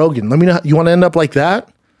Severn on Rogan? Let me know. You want to end up like that?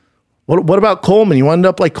 What about Coleman? You want to end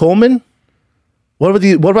up like Coleman? What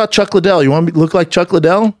about Chuck Liddell? You want to look like Chuck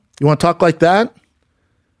Liddell? You want to talk like that?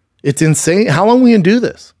 It's insane. How long are we going to do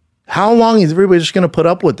this? How long is everybody just going to put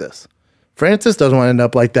up with this? Francis doesn't want to end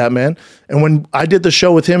up like that, man. And when I did the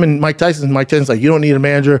show with him and Mike Tyson's like, you don't need a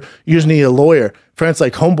manager. You just need a lawyer. Francis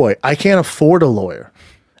like, homeboy, I can't afford a lawyer.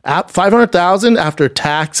 $500,000 after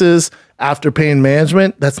taxes, after paying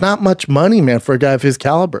management, that's not much money, man, for a guy of his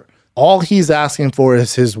caliber. All he's asking for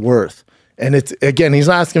is his worth. And it's, again, he's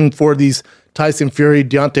not asking for these Tyson Fury,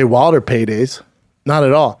 Deontay Wilder paydays. Not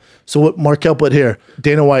at all. So what Markel put here,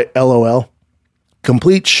 Dana White, LOL.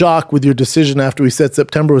 Complete shock with your decision after we said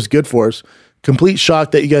September was good for us. Complete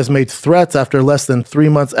shock that you guys made threats after less than 3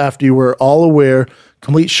 months after you were all aware.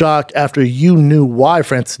 Complete shock after you knew why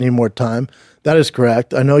Francis needed more time. That is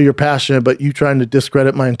correct. I know you're passionate, but you trying to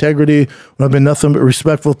discredit my integrity when I've been nothing but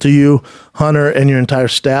respectful to you, Hunter, and your entire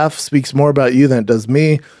staff speaks more about you than it does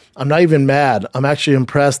me. I'm not even mad. I'm actually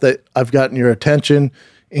impressed that I've gotten your attention.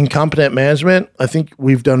 Incompetent management, I think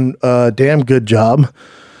we've done a damn good job.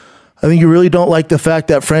 I think you really don't like the fact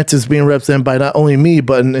that Francis is being represented by not only me,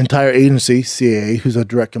 but an entire agency, CAA, who's a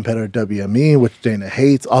direct competitor to WME, which Dana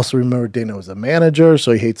hates. Also, remember, Dana was a manager,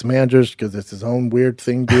 so he hates managers because it's his own weird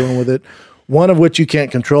thing dealing with it. One of which you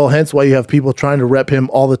can't control, hence why you have people trying to rep him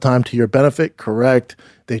all the time to your benefit. Correct.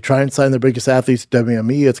 They try and sign their biggest athletes to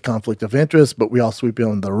WME. It's conflict of interest, but we all sweep it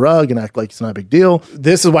under the rug and act like it's not a big deal.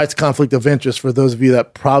 This is why it's conflict of interest for those of you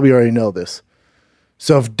that probably already know this.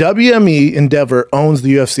 So if WME Endeavor owns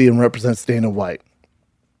the UFC and represents Dana White,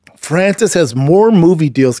 Francis has more movie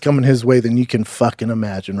deals coming his way than you can fucking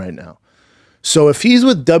imagine right now. So if he's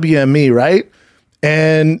with WME, right,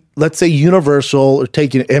 and let's say Universal or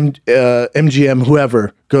taking MGM,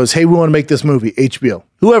 whoever, goes, hey, we want to make this movie, HBO,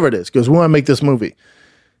 whoever it is, goes, we want to make this movie.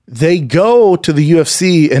 They go to the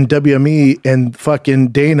UFC and WME and fucking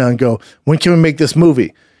Dana and go, when can we make this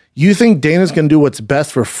movie? You think Dana's going to do what's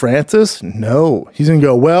best for Francis? No. He's going to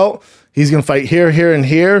go, well, he's going to fight here, here, and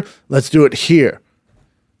here. Let's do it here.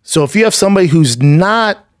 So if you have somebody who's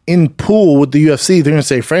not in pool with the UFC, they're going to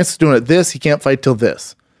say, Francis is doing it this, he can't fight till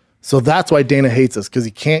this. So that's why Dana hates us, because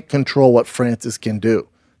he can't control what Francis can do.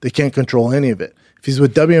 They can't control any of it. If he's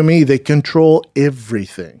with WME, they control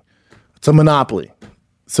everything. It's a monopoly.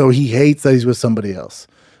 So he hates that he's with somebody else.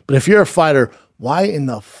 But if you're a fighter, why in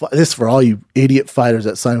the this is for all you idiot fighters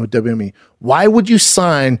that sign with WME, why would you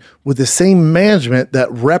sign with the same management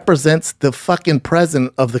that represents the fucking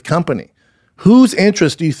president of the company? Whose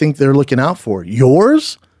interest do you think they're looking out for?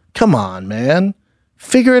 Yours? Come on, man.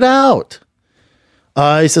 Figure it out.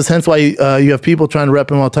 He says, hence why you have people trying to rep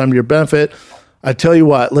him all the time to your benefit. I tell you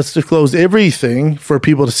what, let's disclose everything for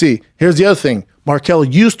people to see. Here's the other thing. Markel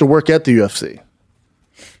used to work at the UFC.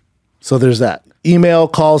 So there's that. Email,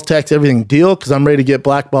 calls, text, everything. Deal, because I'm ready to get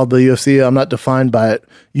blackballed by the UFC. I'm not defined by it.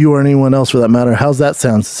 You or anyone else for that matter. How's that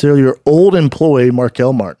sound? Sincerely, your old employee,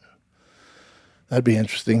 Markel Martin. That'd be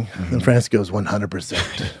interesting. Then France goes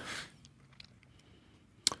 100%.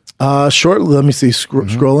 Let me see,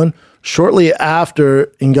 scrolling. Shortly after,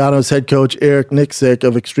 Ngannou's head coach, Eric Nixick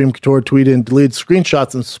of Extreme Couture, tweeted and deleted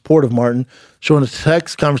screenshots in support of Martin, showing a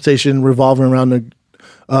text conversation revolving around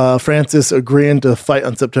Francis agreeing to fight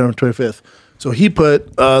on September 25th. So he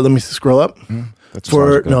put, let me scroll up.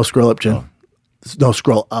 Scroll up, Jen. No,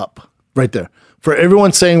 scroll up. Right there. For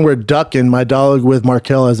everyone saying we're ducking my dialogue with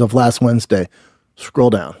Markel as of last Wednesday. Scroll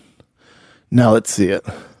down. Now let's see it.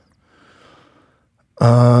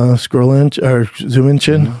 Scroll in or zoom in,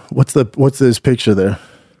 Chin. What's this picture there?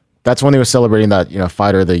 That's when they were celebrating that,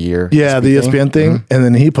 Fighter of the Year. Yeah, the ESPN thing. Mm-hmm. And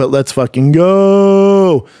then he put, let's fucking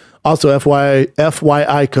go. Also,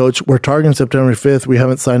 FYI, coach, we're targeting September 5th. We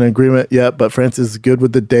haven't signed an agreement yet, but Francis is good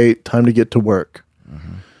with the date. Time to get to work.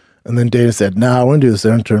 Mm-hmm. And then Dana said, I want to do this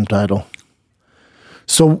interim title.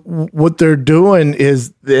 So what they're doing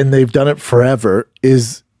is, and they've done it forever,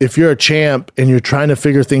 is if you're a champ and you're trying to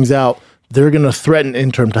figure things out, they're going to threaten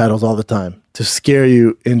interim titles all the time to scare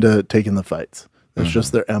you into taking the fights. That's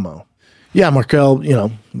just their MO. Yeah, Markel,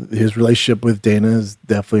 his relationship with Dana is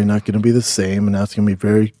definitely not going to be the same, and that's going to be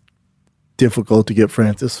very difficult to get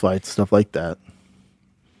Francis fights, stuff like that.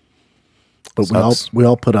 But we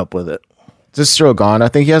all put up with it. This is Strogan. I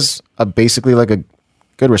think he has basically like a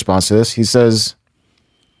good response to this. He says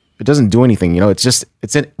it doesn't do anything.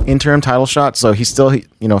 It's an interim title shot, so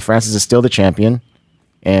Francis is still the champion,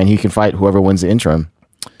 and he can fight whoever wins the interim.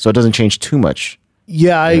 So it doesn't change too much.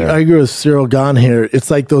 Yeah, I agree with Cyril Gahn here. It's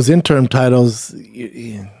like those interim titles.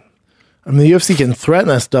 I mean, the UFC can threaten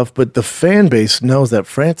that stuff, but the fan base knows that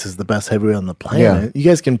France is the best heavyweight on the planet. Yeah. You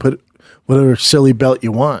guys can put whatever silly belt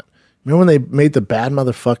you want. Remember when they made the bad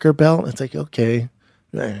motherfucker belt? It's like, okay,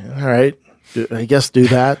 all right, I guess do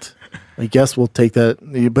that. I guess we'll take that.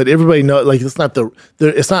 But everybody knows, like,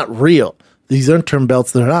 it's not real. These interim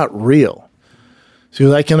belts, they're not real.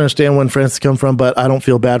 So I can understand when Francis come from, but I don't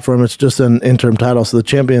feel bad for him. It's just an interim title, so the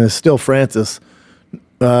champion is still Francis.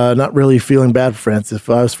 Not really feeling bad for Francis. If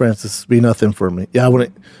I was Francis, it'd be nothing for me. Yeah, I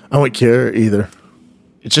wouldn't care either.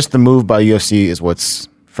 It's just the move by UFC is what's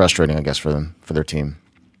frustrating, I guess, for them, for their team.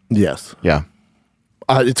 Yes. Yeah.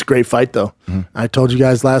 It's a great fight, though. Mm-hmm. I told you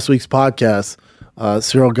guys last week's podcast,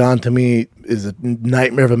 Cyril Gane to me is a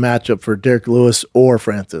nightmare of a matchup for Derek Lewis or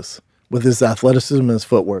Francis with his athleticism and his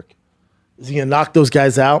footwork. Is he going to knock those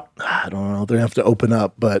guys out? I don't know. They're going to have to open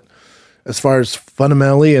up. But as far as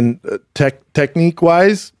fundamentally and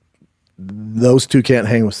technique-wise, those two can't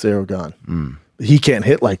hang with Cyril Gane. Mm. He can't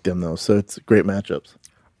hit like them, though, so it's great matchups.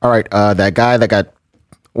 All right, that guy that got...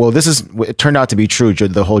 Well, it turned out to be true,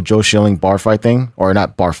 the whole Joe Schilling bar fight thing. Or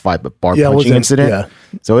not bar fight, but punching incident. Yeah.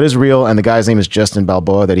 So it is real, and the guy's name is Justin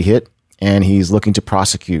Balboa that he hit, and he's looking to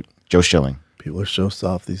prosecute Joe Schilling. People are so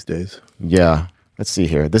soft these days. Yeah. Let's see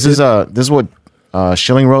here. This is what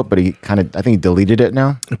Schilling wrote, but I think he deleted it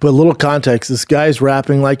now. To put a little context, this guy's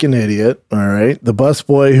rapping like an idiot, all right? The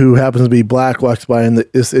busboy, who happens to be black, walks by, and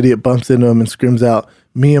this idiot bumps into him and screams out,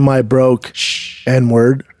 "Me and my broke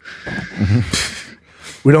N-word."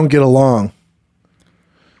 We don't get along.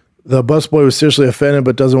 The busboy was seriously offended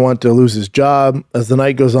but doesn't want to lose his job. As the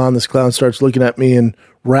night goes on, this clown starts looking at me and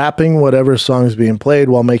rapping whatever song is being played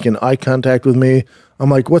while making eye contact with me.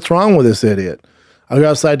 I'm like, what's wrong with this idiot? I go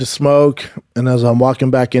outside to smoke, and as I'm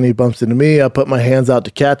walking back in, he bumps into me. I put my hands out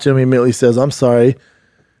to catch him. He immediately says, "I'm sorry."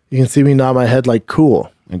 You can see me nod my head like,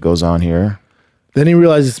 cool. It goes on here. Then he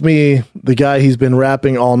realizes it's me, the guy he's been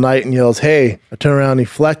rapping all night, and yells, "Hey." I turn around and he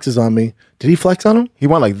flexes on me. Did he flex on him? He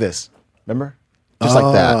went like this. Remember? Just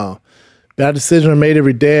like that. Bad decision I made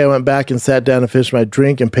every day. I went back and sat down to finish my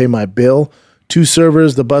drink and pay my bill. 2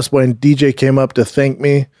 servers, the busboy and DJ came up to thank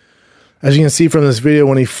me. As you can see from this video,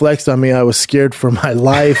 when he flexed on me, I was scared for my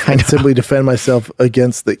life and simply defend myself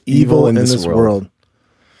against the evil in this world.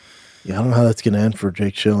 Yeah, I don't know how that's going to end for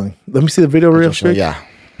Jake Schilling. Let me see the video real quick. Yeah.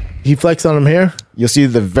 He flexed on him here? You'll see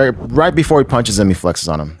right before he punches him, he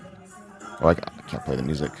flexes on him. Oh, I can't play the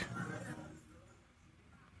music.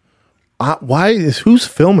 Who's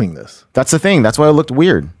filming this? That's the thing. That's why it looked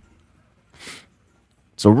weird.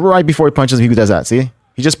 So right before he punches him, he does that. See?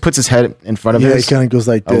 He just puts his head in front of his. Yeah, he kind of goes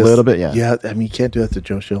like this. A little bit, yeah. Yeah, I mean, you can't do that to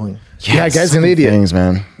Joe Schilling. Yeah, guy's an idiot. Things,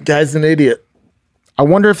 man. Guy's an idiot. I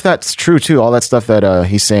wonder if that's true, too. All that stuff that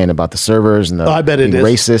he's saying about the servers and the I bet it is.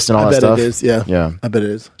 Racist and all that stuff. I bet it is, yeah. Yeah. I bet it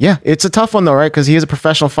is. Yeah, it's a tough one, though, right? Because he is a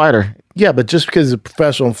professional fighter. Yeah, but just because he's a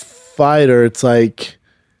professional fighter, it's like,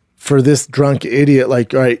 for this drunk idiot,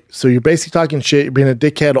 like, all right, so you're basically talking shit, you're being a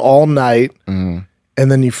dickhead all night, and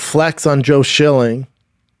then you flex on Joe Schilling.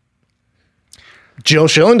 Joe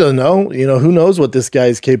Schilling doesn't know. You know, who knows what this guy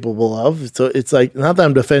is capable of. So it's like, not that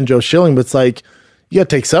I'm defending Joe Schilling, but it's like, you got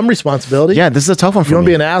to take some responsibility. Yeah, this is a tough one for me. You want to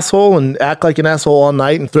be an asshole and act like an asshole all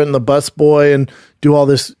night and threaten the busboy and do all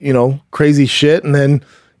this, crazy shit. And then,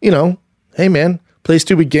 hey, man, play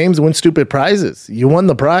stupid games and win stupid prizes. You won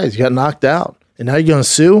the prize. You got knocked out. And now you're going to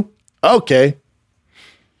sue? Okay.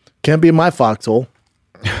 Can't be in my foxhole.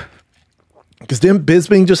 Because didn't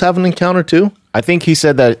Bisping just have an encounter too? I think he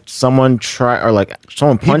said that someone punched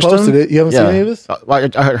him. He posted it. You haven't seen any of this?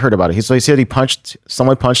 I heard about it. So he said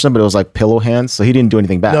someone punched him, but it was like pillow hands, so he didn't do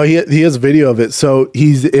anything bad. No, he has video of it. So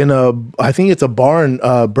he's in I think it's a bar in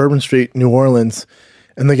Bourbon Street, New Orleans,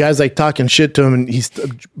 and the guy's like talking shit to him, and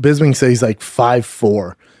Bisping says he's like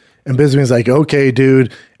 5'4", and Bisping's like, "Okay,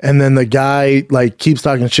 dude," and then the guy like keeps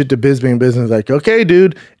talking shit to Bisping, and Bisping's like, "Okay,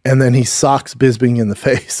 dude," and then he socks Bisping in the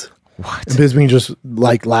face. What? And Bisping just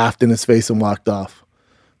like laughed in his face and walked off.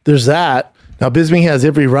 There's that. Now Bisping has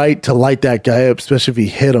every right to light that guy up, especially if he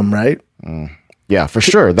hit him, right? Yeah, for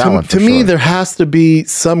sure. To me, there has to be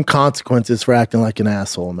some consequences for acting like an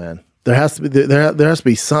asshole, man. There has to be there has to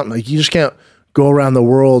be something. Like, you just can't go around the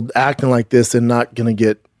world acting like this and not gonna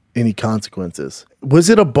get any consequences. Was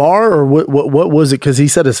it a bar or what was it? Because he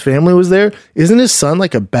said his family was there. Isn't his son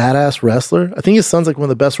like a badass wrestler? I think his son's like one of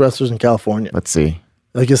the best wrestlers in California. Let's see.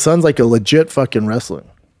 Like, his son's like a legit fucking wrestler.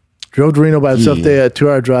 Drove to Reno by himself today, a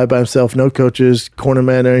 2-hour drive by himself, no coaches,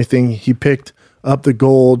 cornerman, anything. He picked up the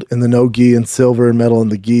gold in the no gi and silver and medal in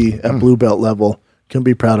the gi at blue belt level. Couldn't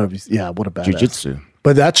be proud of him. Yeah, what a badass. Jiu-jitsu.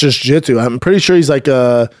 But that's just jiu-jitsu. I'm pretty sure he's like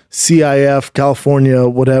a CIF, California,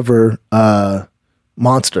 whatever,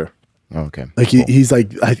 monster. Okay. Like, cool. He's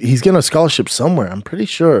getting a scholarship somewhere. I'm pretty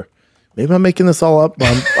sure. Maybe I'm making this all up,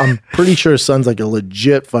 but I'm pretty sure his son's like a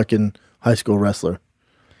legit fucking high school wrestler.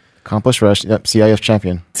 Accomplished wrestler, CIF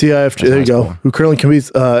champion. CIF, there you go. Who currently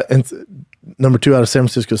competes number 2 out of San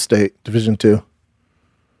Francisco State, Division 2.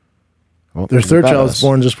 Well, their third child was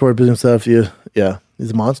born just before business stuff. Yeah,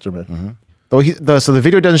 he's a monster, man. So the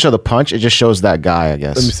video doesn't show the punch; it just shows that guy. I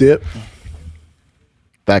guess. Let me see it.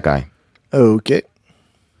 That guy. Okay.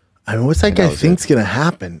 I mean, what's that guy think's going to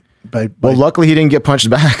happen? Well, luckily he didn't get punched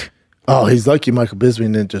back. Oh, he's lucky Michael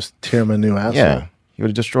Bisping didn't just tear him a new asshole. Yeah, he would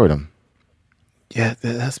have destroyed him. Yeah,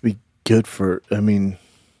 that has to be good for. I mean,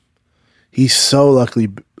 he's so lucky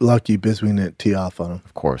Bisping didn't tee off on him.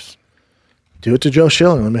 Of course. Do it to Joe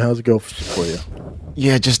Schilling. Let me how's it go for you?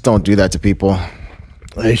 Yeah, just don't do that to people.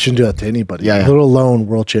 You shouldn't do that to anybody. Yeah. Let alone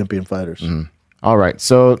world champion fighters. Mm-hmm. All right,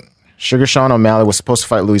 so Sugar Sean O'Malley was supposed to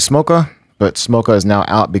fight Louis Smolka, but Smolka is now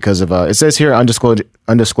out because of it says here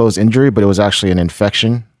undisclosed injury, but it was actually an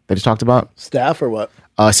infection that he talked about. Staph or what?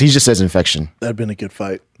 So he just says infection. That'd been a good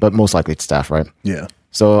fight. But most likely it's staph, right? Yeah.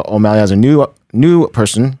 So O'Malley has a new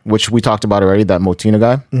person, which we talked about already, that Motina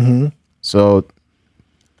guy. Mm-hmm. So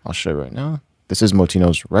I'll show you right now. This is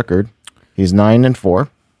Motino's record. He's 9-4.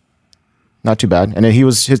 Not too bad. And then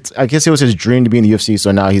I guess it was his dream to be in the UFC.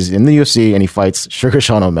 So now he's in the UFC and he fights Sugar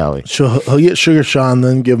Sean O'Malley. He'll get Sugar Sean,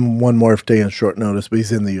 then give him one more if taking short notice, but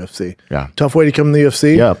he's in the UFC. Yeah. Tough way to come in the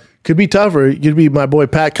UFC. Yeah. Could be tougher. Could be my boy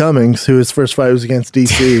Pat Cummings, who his first fight was against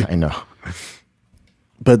DC. I know.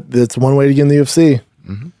 But that's one way to get in the UFC.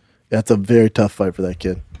 Mm-hmm. That's a very tough fight for that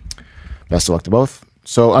kid. Best of luck to both.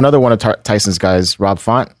 So another one of Tyson's guys, Rob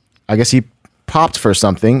Font, I guess he popped for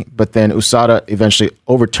something, but then USADA eventually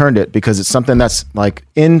overturned it because it's something that's like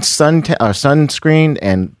in sunscreen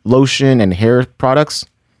and lotion and hair products.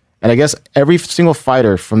 And I guess every single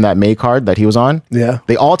fighter from that May card that he was on,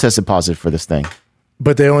 they all tested positive for this thing.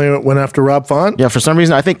 But they only went after Rob Font? Yeah, for some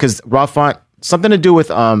reason, I think because Rob Font, something to do with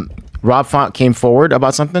Rob Font came forward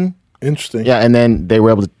about something. Interesting. Yeah, and then they were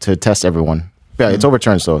able to test everyone. Yeah, it's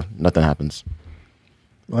overturned, so nothing happens.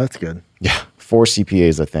 Well, that's good. Yeah, 4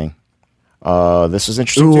 CPAs, I think. This was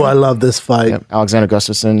interesting. Ooh, too. I love this fight. Yep. Alexander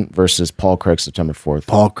Gustafsson versus Paul Craig, September 4th.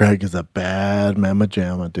 Paul Craig is a bad mamma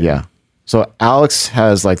jamma, dude. Yeah. So Alex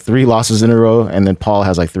has like 3 losses in a row, and then Paul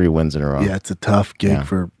has like 3 wins in a row. Yeah, it's a tough gig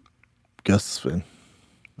for Gustafsson.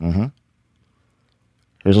 Mm-hmm.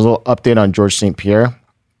 Here's a little update on George St. Pierre.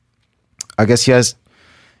 I guess he has,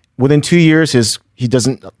 within 2 years, he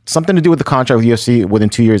doesn't, something to do with the contract with UFC, within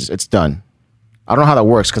 2 years, it's done. I don't know how that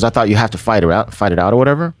works because I thought you have to fight it out or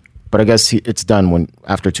whatever. But I guess it's done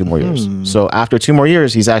after 2 more years. So after 2 more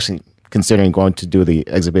years, he's actually considering going to do the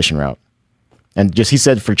exhibition route. And he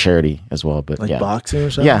said for charity as well. But like boxing or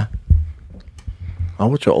something? Yeah. I'll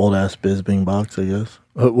watch an old ass Bisping box, I guess.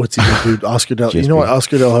 What's he going to do? Oscar Del You know what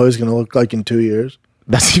Oscar Del Hoy is going to look like in 2 years?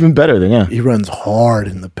 That's even better than, He runs hard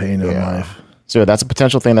in the pain of life. So that's a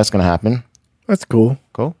potential thing that's going to happen. That's cool.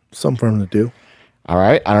 Cool. Something for him to do. All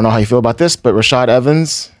right. I don't know how you feel about this, but Rashad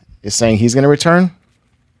Evans is saying he's going to return.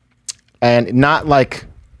 And not like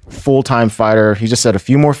full-time fighter. He just said a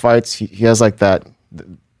few more fights. He has like the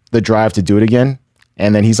drive to do it again.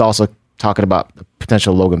 And then he's also talking about the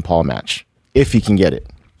potential Logan Paul match, if he can get it.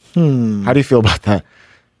 How do you feel about that?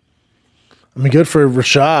 I mean, good for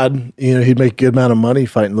Rashad. He'd make a good amount of money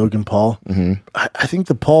fighting Logan Paul. Mm-hmm. I think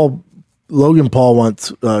Logan Paul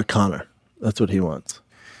wants Conor. That's what he wants.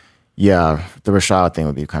 Yeah, the Rashad thing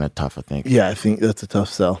would be kind of tough, I think. Yeah, I think that's a tough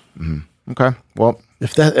sell. Mm-hmm. Okay, well.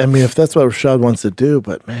 If that's what Rashad wants to do,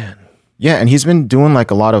 but man. Yeah, and he's been doing like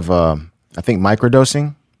a lot of, I think,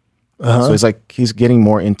 microdosing. So he's getting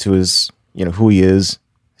more into his, who he is,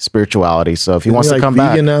 spirituality. So if he wants to come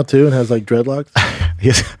back. Vegan now too and has like dreadlocks?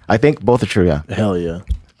 Yes, I think both are true, yeah. Hell yeah.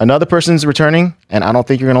 Another person's returning, and I don't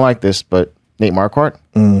think you're going to like this, but Nate Marquardt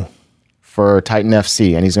for Titan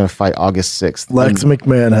FC, and he's going to fight August 6th. Lex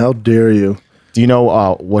McMahon, how dare you? Do you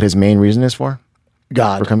know what his main reason is for?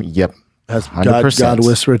 God. For coming? Yep. Has God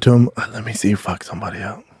whispered to him, let me see you fuck somebody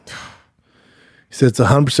out. He said, it's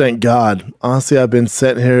 100% God. Honestly, I've been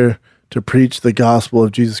sent here to preach the gospel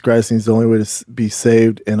of Jesus Christ, and he's the only way to be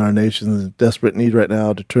saved, and our nation is in desperate need right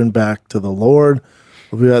now to turn back to the Lord.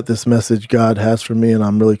 We'll be at this message God has for me, and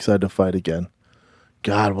I'm really excited to fight again.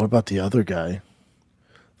 God, what about the other guy?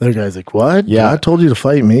 The other guy's like, what? Yeah. God told you to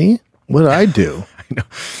fight me? What did I do?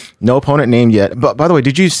 No opponent named yet. But by the way,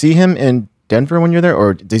 did you see him in Denver when you're there,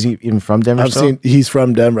 or is he even from Denver? He's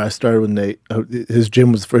from Denver. I started with Nate. His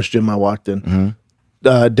gym was the first gym I walked in.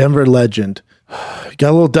 Mm-hmm. Denver legend. Got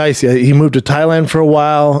a little dicey. He moved to Thailand for a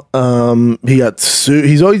while. He got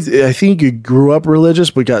he's always, I think he grew up religious,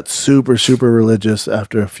 but got super, super religious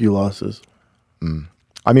after a few losses.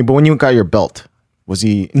 I mean, but when you got your belt, was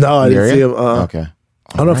he? No, I didn't see him. Okay.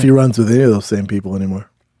 I don't know if he runs with any of those same people anymore.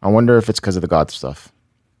 I wonder if it's because of the God stuff.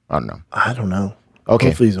 I don't know. I don't know. Okay.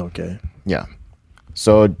 Hopefully he's okay. Yeah.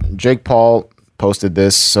 So Jake Paul posted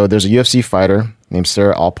this. So there's a UFC fighter named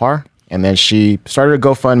Sarah Alpar, and then she started a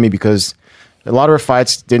GoFundMe because a lot of her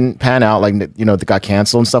fights didn't pan out, like, they got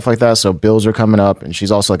canceled and stuff like that. So bills are coming up, and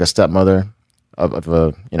she's also like a stepmother of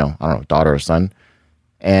a, I don't know, daughter or son.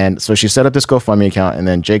 And so she set up this GoFundMe account, and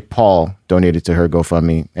then Jake Paul donated to her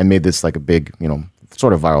GoFundMe and made this like a big,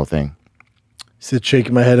 sort of viral thing. He said,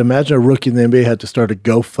 shaking my head, imagine a rookie in the NBA had to start a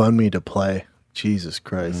GoFundMe to play. Jesus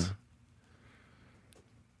Christ.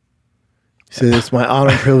 He said, it's my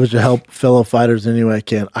honor and privilege to help fellow fighters any way I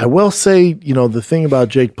can. I will say, the thing about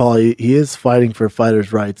Jake Paul, he is fighting for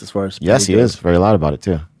fighters' rights as far as... Yes, he is. Very loud about it,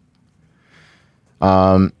 too.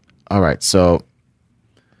 All right, so...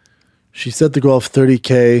 She set the goal of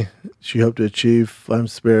 $30K. She hoped to achieve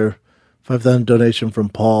 5,000 donation from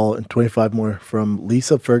Paul and 25 more from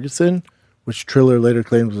Lisa Ferguson, which Triller later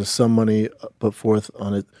claimed was some money put forth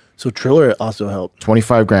on it. So Triller also helped.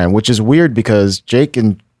 25 grand, which is weird because Jake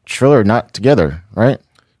and Triller are not together, right?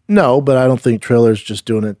 No, but I don't think Triller's just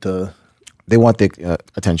doing it to... They want the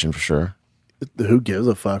attention for sure. Who gives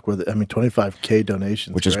a fuck with it? I mean, 25K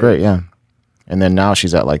donations. Which is great, yeah. And then now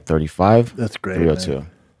she's at like 35. That's great. 302. Man.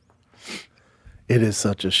 It is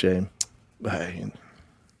such a shame.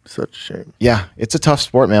 Such a shame. Yeah, it's a tough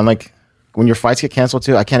sport, man. Like, when your fights get canceled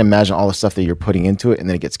too, I can't imagine all the stuff that you're putting into it and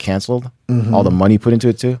then it gets canceled. Mm-hmm. All the money put into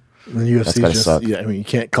it too. And the UFC just suck. Yeah, I mean, you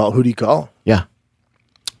can't call. Who do you call? Yeah,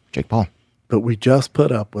 Jake Paul. But we just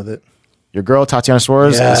put up with it. Your girl Tatiana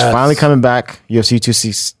Suarez is finally coming back. UFC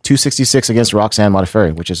 266 against Roxanne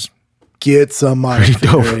Modafferi, which is get some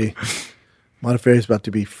Modafferi. Modafferi's about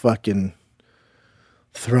to be fucking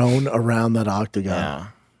thrown around that octagon. Yeah,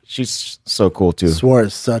 she's so cool too. Suarez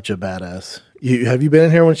is such a badass. Have you been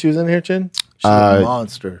in here when she was in here, Chin? She's a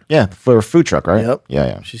monster. Yeah, for a food truck, right? Yep.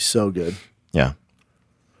 Yeah. She's so good. Yeah.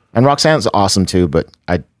 And Roxanne's awesome too, but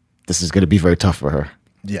this is going to be very tough for her.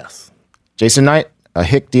 Yes. Jason Knight,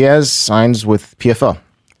 Hick Diaz signs with PFL.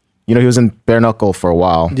 He was in bare knuckle for a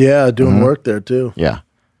while. Yeah, doing work there too. Yeah.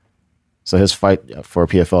 So his fight for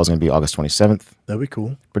PFL is going to be August 27th. That'd be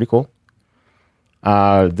cool. Pretty cool.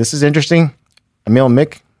 This is interesting. Emil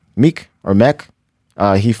Meek,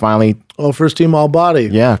 he finally... Oh, first team all body.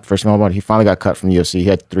 Yeah, first team all body. He finally got cut from the UFC. He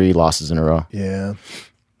had 3 losses in a row. Yeah,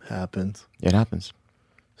 happens. Yeah, it happens.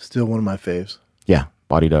 Still one of my faves. Yeah,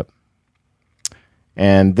 bodied up.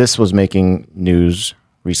 And this was making news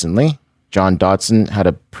recently. John Dodson had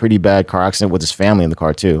a pretty bad car accident with his family in the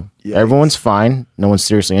car too. Yikes. Everyone's fine. No one's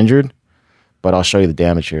seriously injured. But I'll show you the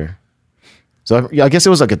damage here. So I guess it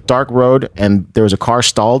was like a dark road and there was a car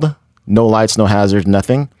stalled. No lights, no hazards,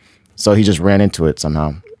 nothing. So he just ran into it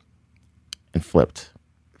somehow and flipped.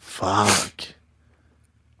 Fuck.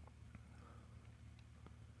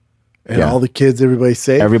 And all the kids, everybody's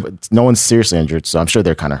safe? No one's seriously injured, so I'm sure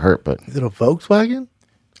they're kind of hurt. But is it a Volkswagen?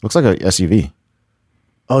 Looks like a SUV.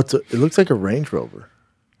 Oh, it looks like a Range Rover.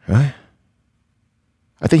 Really?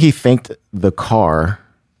 I think he thanked the car.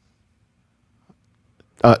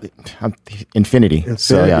 Infinity.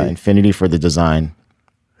 So yeah, Infinity for the design.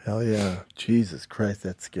 Hell yeah. Jesus Christ,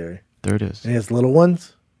 that's scary. There it is. And he has little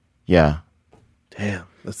ones? Yeah. Damn,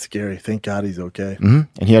 that's scary. Thank God he's okay. Mm-hmm.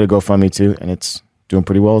 And he had a GoFundMe too, and it's doing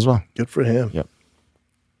pretty well as well. Good for him. Yep.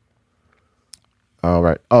 All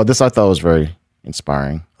right. Oh, this I thought was very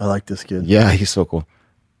inspiring. I like this kid. Yeah, he's so cool.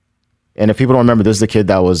 And if people don't remember, this is the kid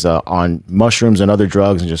that was on mushrooms and other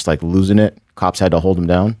drugs and just like losing it. Cops had to hold him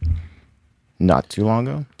down. Not too long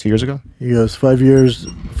ago, 2 years ago. He goes, 5 years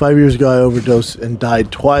ago I overdosed and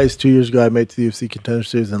died twice. 2 years ago I made it to the UFC Contender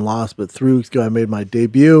Series and lost, but 3 weeks ago I made my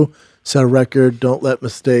debut, set a record. Don't let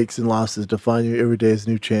mistakes and losses define you. Every day is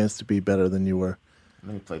a new chance to be better than you were.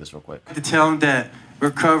 Let me play this real quick. To tell him that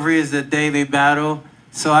recovery is a daily battle.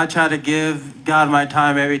 So I try to give God my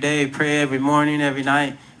time every day, pray every morning, every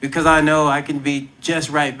night, because I know I can be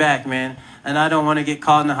just right back, man. And I don't want to get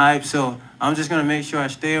caught in the hype, so I'm just going to make sure I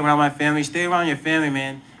stay around my family. Stay around your family,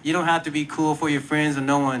 man. You don't have to be cool for your friends or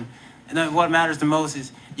no one. And what matters the most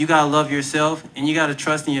is you got to love yourself and you got to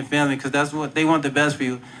trust in your family because that's what they want the best for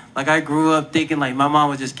you. Like, I grew up thinking, like, my mom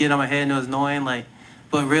would just get on my head and it was annoying, like,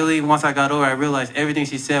 but really, once I got older, I realized everything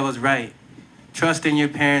she said was right. Trust in your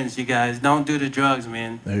parents, you guys. Don't do the drugs,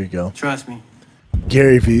 man. There you go. Trust me.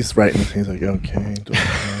 Gary V's writing. He's like, okay,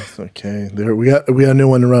 okay. There, we got a new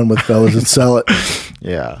one to run with, fellas. Let's sell it.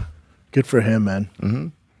 Yeah. Good for him, man. Mm-hmm.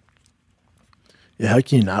 Yeah, how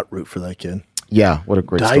can you not root for that kid? Yeah, what a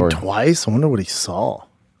great story. Died twice? I wonder what he saw.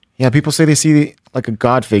 Yeah, people say they see like a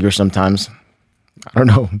God figure sometimes. I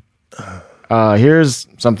don't know. Here's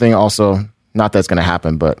something also, not that's going to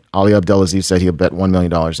happen, but Ali Abdelaziz said he'll bet $1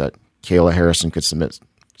 million that Kayla Harrison could submit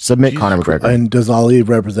Conor McGregor. And does Ali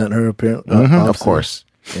represent her apparently? Of course.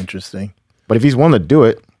 Interesting. But if he's willing to do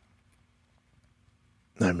it.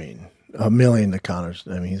 I mean, $1 million to Connors.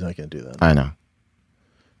 I mean, he's not going to do that. I know.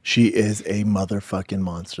 She is a motherfucking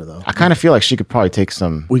monster, though. I kind of feel like she could probably take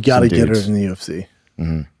some. We got to get her dudes. in the UFC.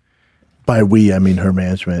 Mm-hmm. By we, I mean her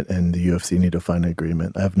management and the UFC need to find an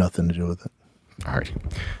agreement. I have nothing to do with it. All right.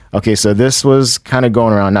 Okay, so this was kind of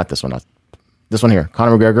going around. Not this one. This one here.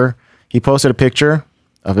 Conor McGregor. He posted a picture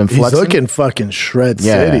of him flexing. He's looking fucking shred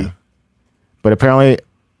city. Yeah. But apparently,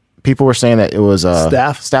 people were saying that it was a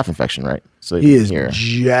staph infection, right? So he is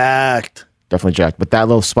jacked. Definitely jacked. But that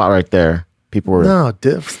little spot right there, people were... No,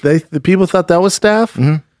 the people thought that was staph?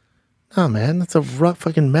 Mm-hmm. No, man, that's a rough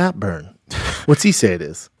fucking mat burn. What's he say it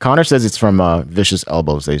is? Connor says it's from vicious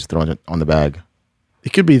elbows they just thrown it on the bag.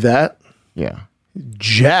 It could be that. Yeah.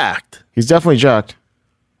 Jacked. He's definitely jacked.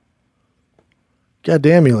 God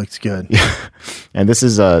damn, he looks good. Yeah. And this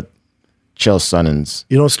is Chael Sonnen's.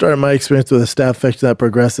 You don't start my experience with a staph infection that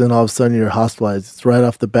progresses and all of a sudden you're hospitalized. It's right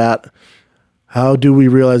off the bat. How do we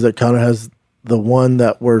realize that Connor has the one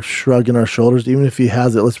that we're shrugging our shoulders? Even if he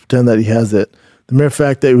has it, let's pretend that he has it. The mere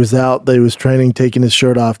fact that he was out, that he was training, taking his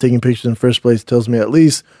shirt off, taking pictures in first place tells me, at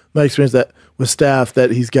least my experience that with staph,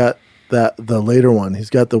 that he's got the later one. He's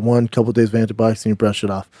got the one couple days of antibiotics and you brush it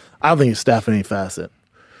off. I don't think it's staph in any facet.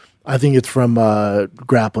 I think it's from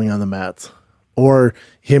grappling on the mats or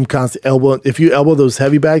him constantly elbowing. If you elbow those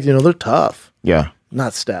heavy bags, you know, they're tough. Yeah.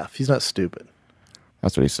 Not staph. He's not stupid.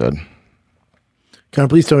 That's what he said. Connor,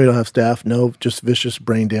 please tell me you don't have staph. No, just vicious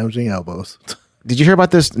brain damaging elbows. Did you hear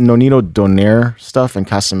about this Nonito Donaire stuff and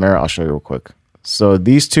Casimero? I'll show you real quick. So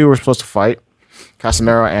these two were supposed to fight,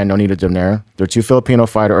 Casimero and Nonito Donaire. They're two Filipino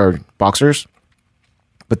boxers.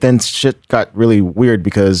 But then shit got really weird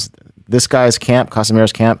because this guy's camp,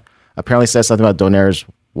 Casimero's camp, apparently said something about Donaire's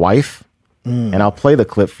wife. And I'll play the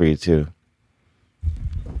clip for you too.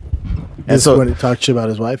 And this is when he talked shit about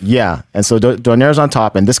his wife? Yeah. And so Donaire's on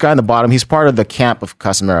top, and this guy on the bottom, he's part of the camp of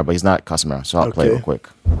Casimero, but he's not Casimero. So I'll play it real quick.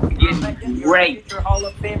 Great. You're a Hall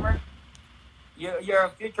of Famer. You're a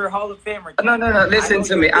future Hall of Famer. No. Listen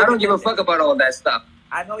to me. I don't give a fuck about all that stuff.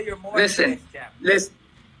 I know you're more. Listen.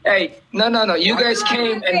 Hey, no. You guys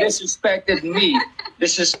came and disrespected me,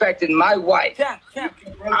 disrespected my wife.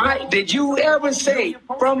 Did you ever say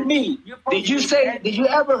from me? Did you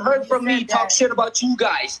ever heard from me talk shit about you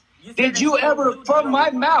guys? Did you ever, from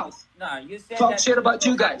my mouth, talk shit about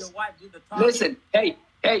you guys? Listen, hey,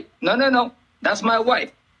 no. That's my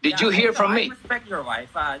wife. Did you hear from me? I respect your wife.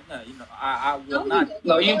 I will not.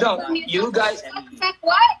 No, you don't. You guys. Respect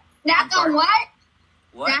what? Snack on what?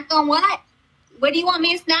 Snack on what? What do you want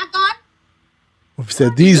me to snack on? We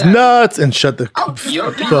said these nuts and shut the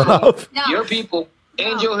phone off. Your people.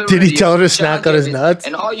 Angel Did he tell her to snack on his nuts?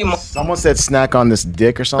 And all you Someone said snack on this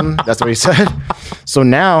dick or something. That's what he said. So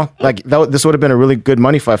now, like, this would have been a really good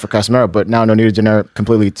money fight for Casimero, but now Nonito Donaire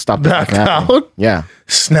completely stopped Knocked out? Yeah.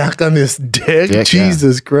 Snack on this dick?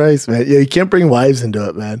 Jesus Christ, man. Yeah, you can't bring wives into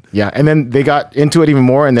it, man. Yeah, and then they got into it even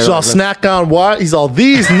more. And so I'll snack on what? He's all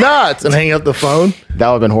these nuts and hang up the phone. That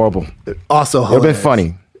would have been horrible. Also, it would have been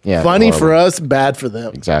funny. Yeah, funny for us, bad for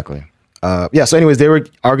them. Exactly. So anyways, they were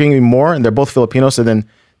arguing more, and they're both Filipinos. So then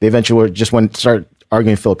they eventually just went start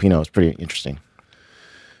arguing Filipino. It's pretty interesting.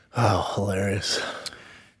 Oh, hilarious.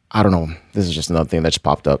 I don't know. This is just another thing that just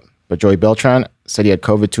popped up. But Joey Beltran said he had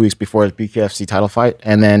COVID 2 weeks before his BKFC title fight,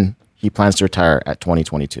 and then he plans to retire at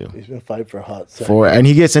 2022. He's been fighting for a hot second. And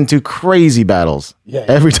he gets into crazy battles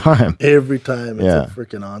every time. Every time. It's a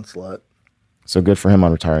freaking onslaught. So good for him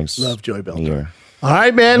on retiring. Love Joey Beltran. All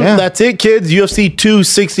right, man. Yeah. That's it, kids. UFC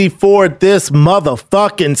 264 this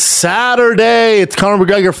motherfucking Saturday. It's Conor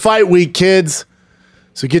McGregor fight week, kids.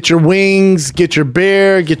 So get your wings, get your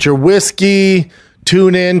beer, get your whiskey.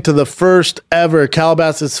 Tune in to the first ever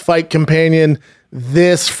Calabasas Fight Companion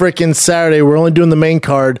this freaking Saturday. We're only doing the main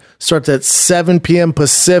card. Starts at 7 p.m.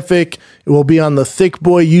 Pacific. It will be on the Thick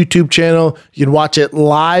Boy YouTube channel. You can watch it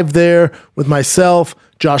live there with myself,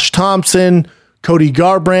 Josh Thompson, Cody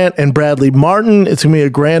Garbrandt, and Bradley Martin. It's going to be a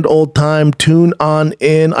grand old time. Tune on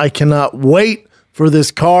in. I cannot wait for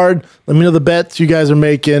this card. Let me know the bets you guys are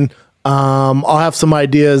making. I'll have some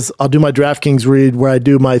ideas. I'll do my DraftKings read where I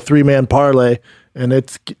do my 3-man parlay, and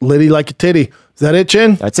it's litty like a titty. Is that it,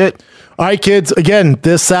 Chin? That's it. All right, kids. Again,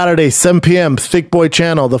 this Saturday, 7 p.m., Thick Boy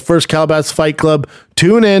channel, the first Calabasas Fight Club.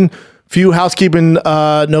 Tune in. Few housekeeping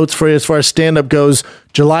notes for you as far as stand-up goes.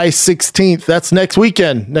 July 16th, that's next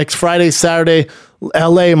weekend. Next Friday, Saturday,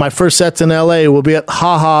 LA. My first set's in LA. We'll be at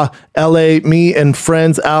Haha LA. Me and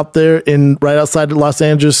friends out there in right outside of Los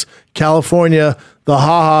Angeles, California. The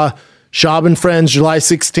Haha Shab and Friends, July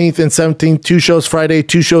 16th and 17th. 2 shows Friday,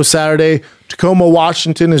 2 shows Saturday. Tacoma,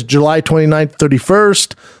 Washington is July 29th,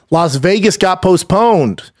 31st. Las Vegas got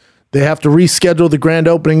postponed. They have to reschedule the grand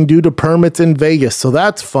opening due to permits in Vegas. So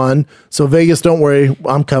that's fun. So Vegas, don't worry,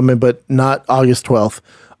 I'm coming, but not August 12th.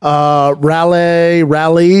 Raleigh,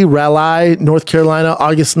 North Carolina,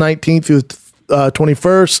 August 19th through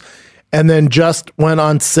 21st. And then just went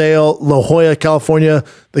on sale, La Jolla, California,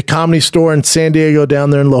 the Comedy Store in San Diego down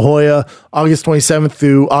there in La Jolla, August 27th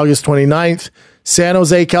through August 29th. San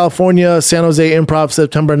Jose, California, San Jose Improv,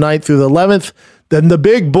 September 9th through the 11th. Then the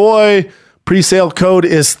big boy pre-sale code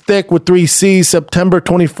is thick with 3 C's. September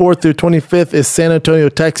 24th through 25th is San Antonio,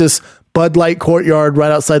 Texas, Bud Light Courtyard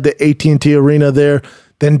right outside the AT&T Arena there.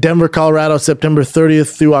 Then Denver, Colorado, September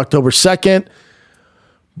 30th through October 2nd.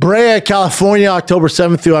 Brea, California, October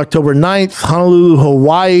 7th through October 9th. Honolulu,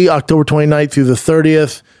 Hawaii, October 29th through the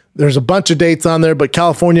 30th. There's a bunch of dates on there, but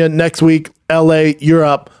California next week, LA,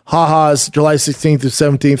 Europe, Ha-Ha's July 16th through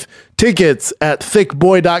 17th. Tickets at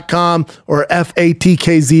thickboy.com or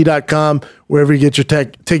fatkz.com, wherever you get your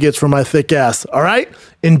tickets for my thick ass. All right?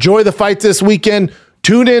 Enjoy the fights this weekend.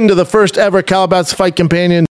 Tune in to the first ever Calabasas Fight Companion.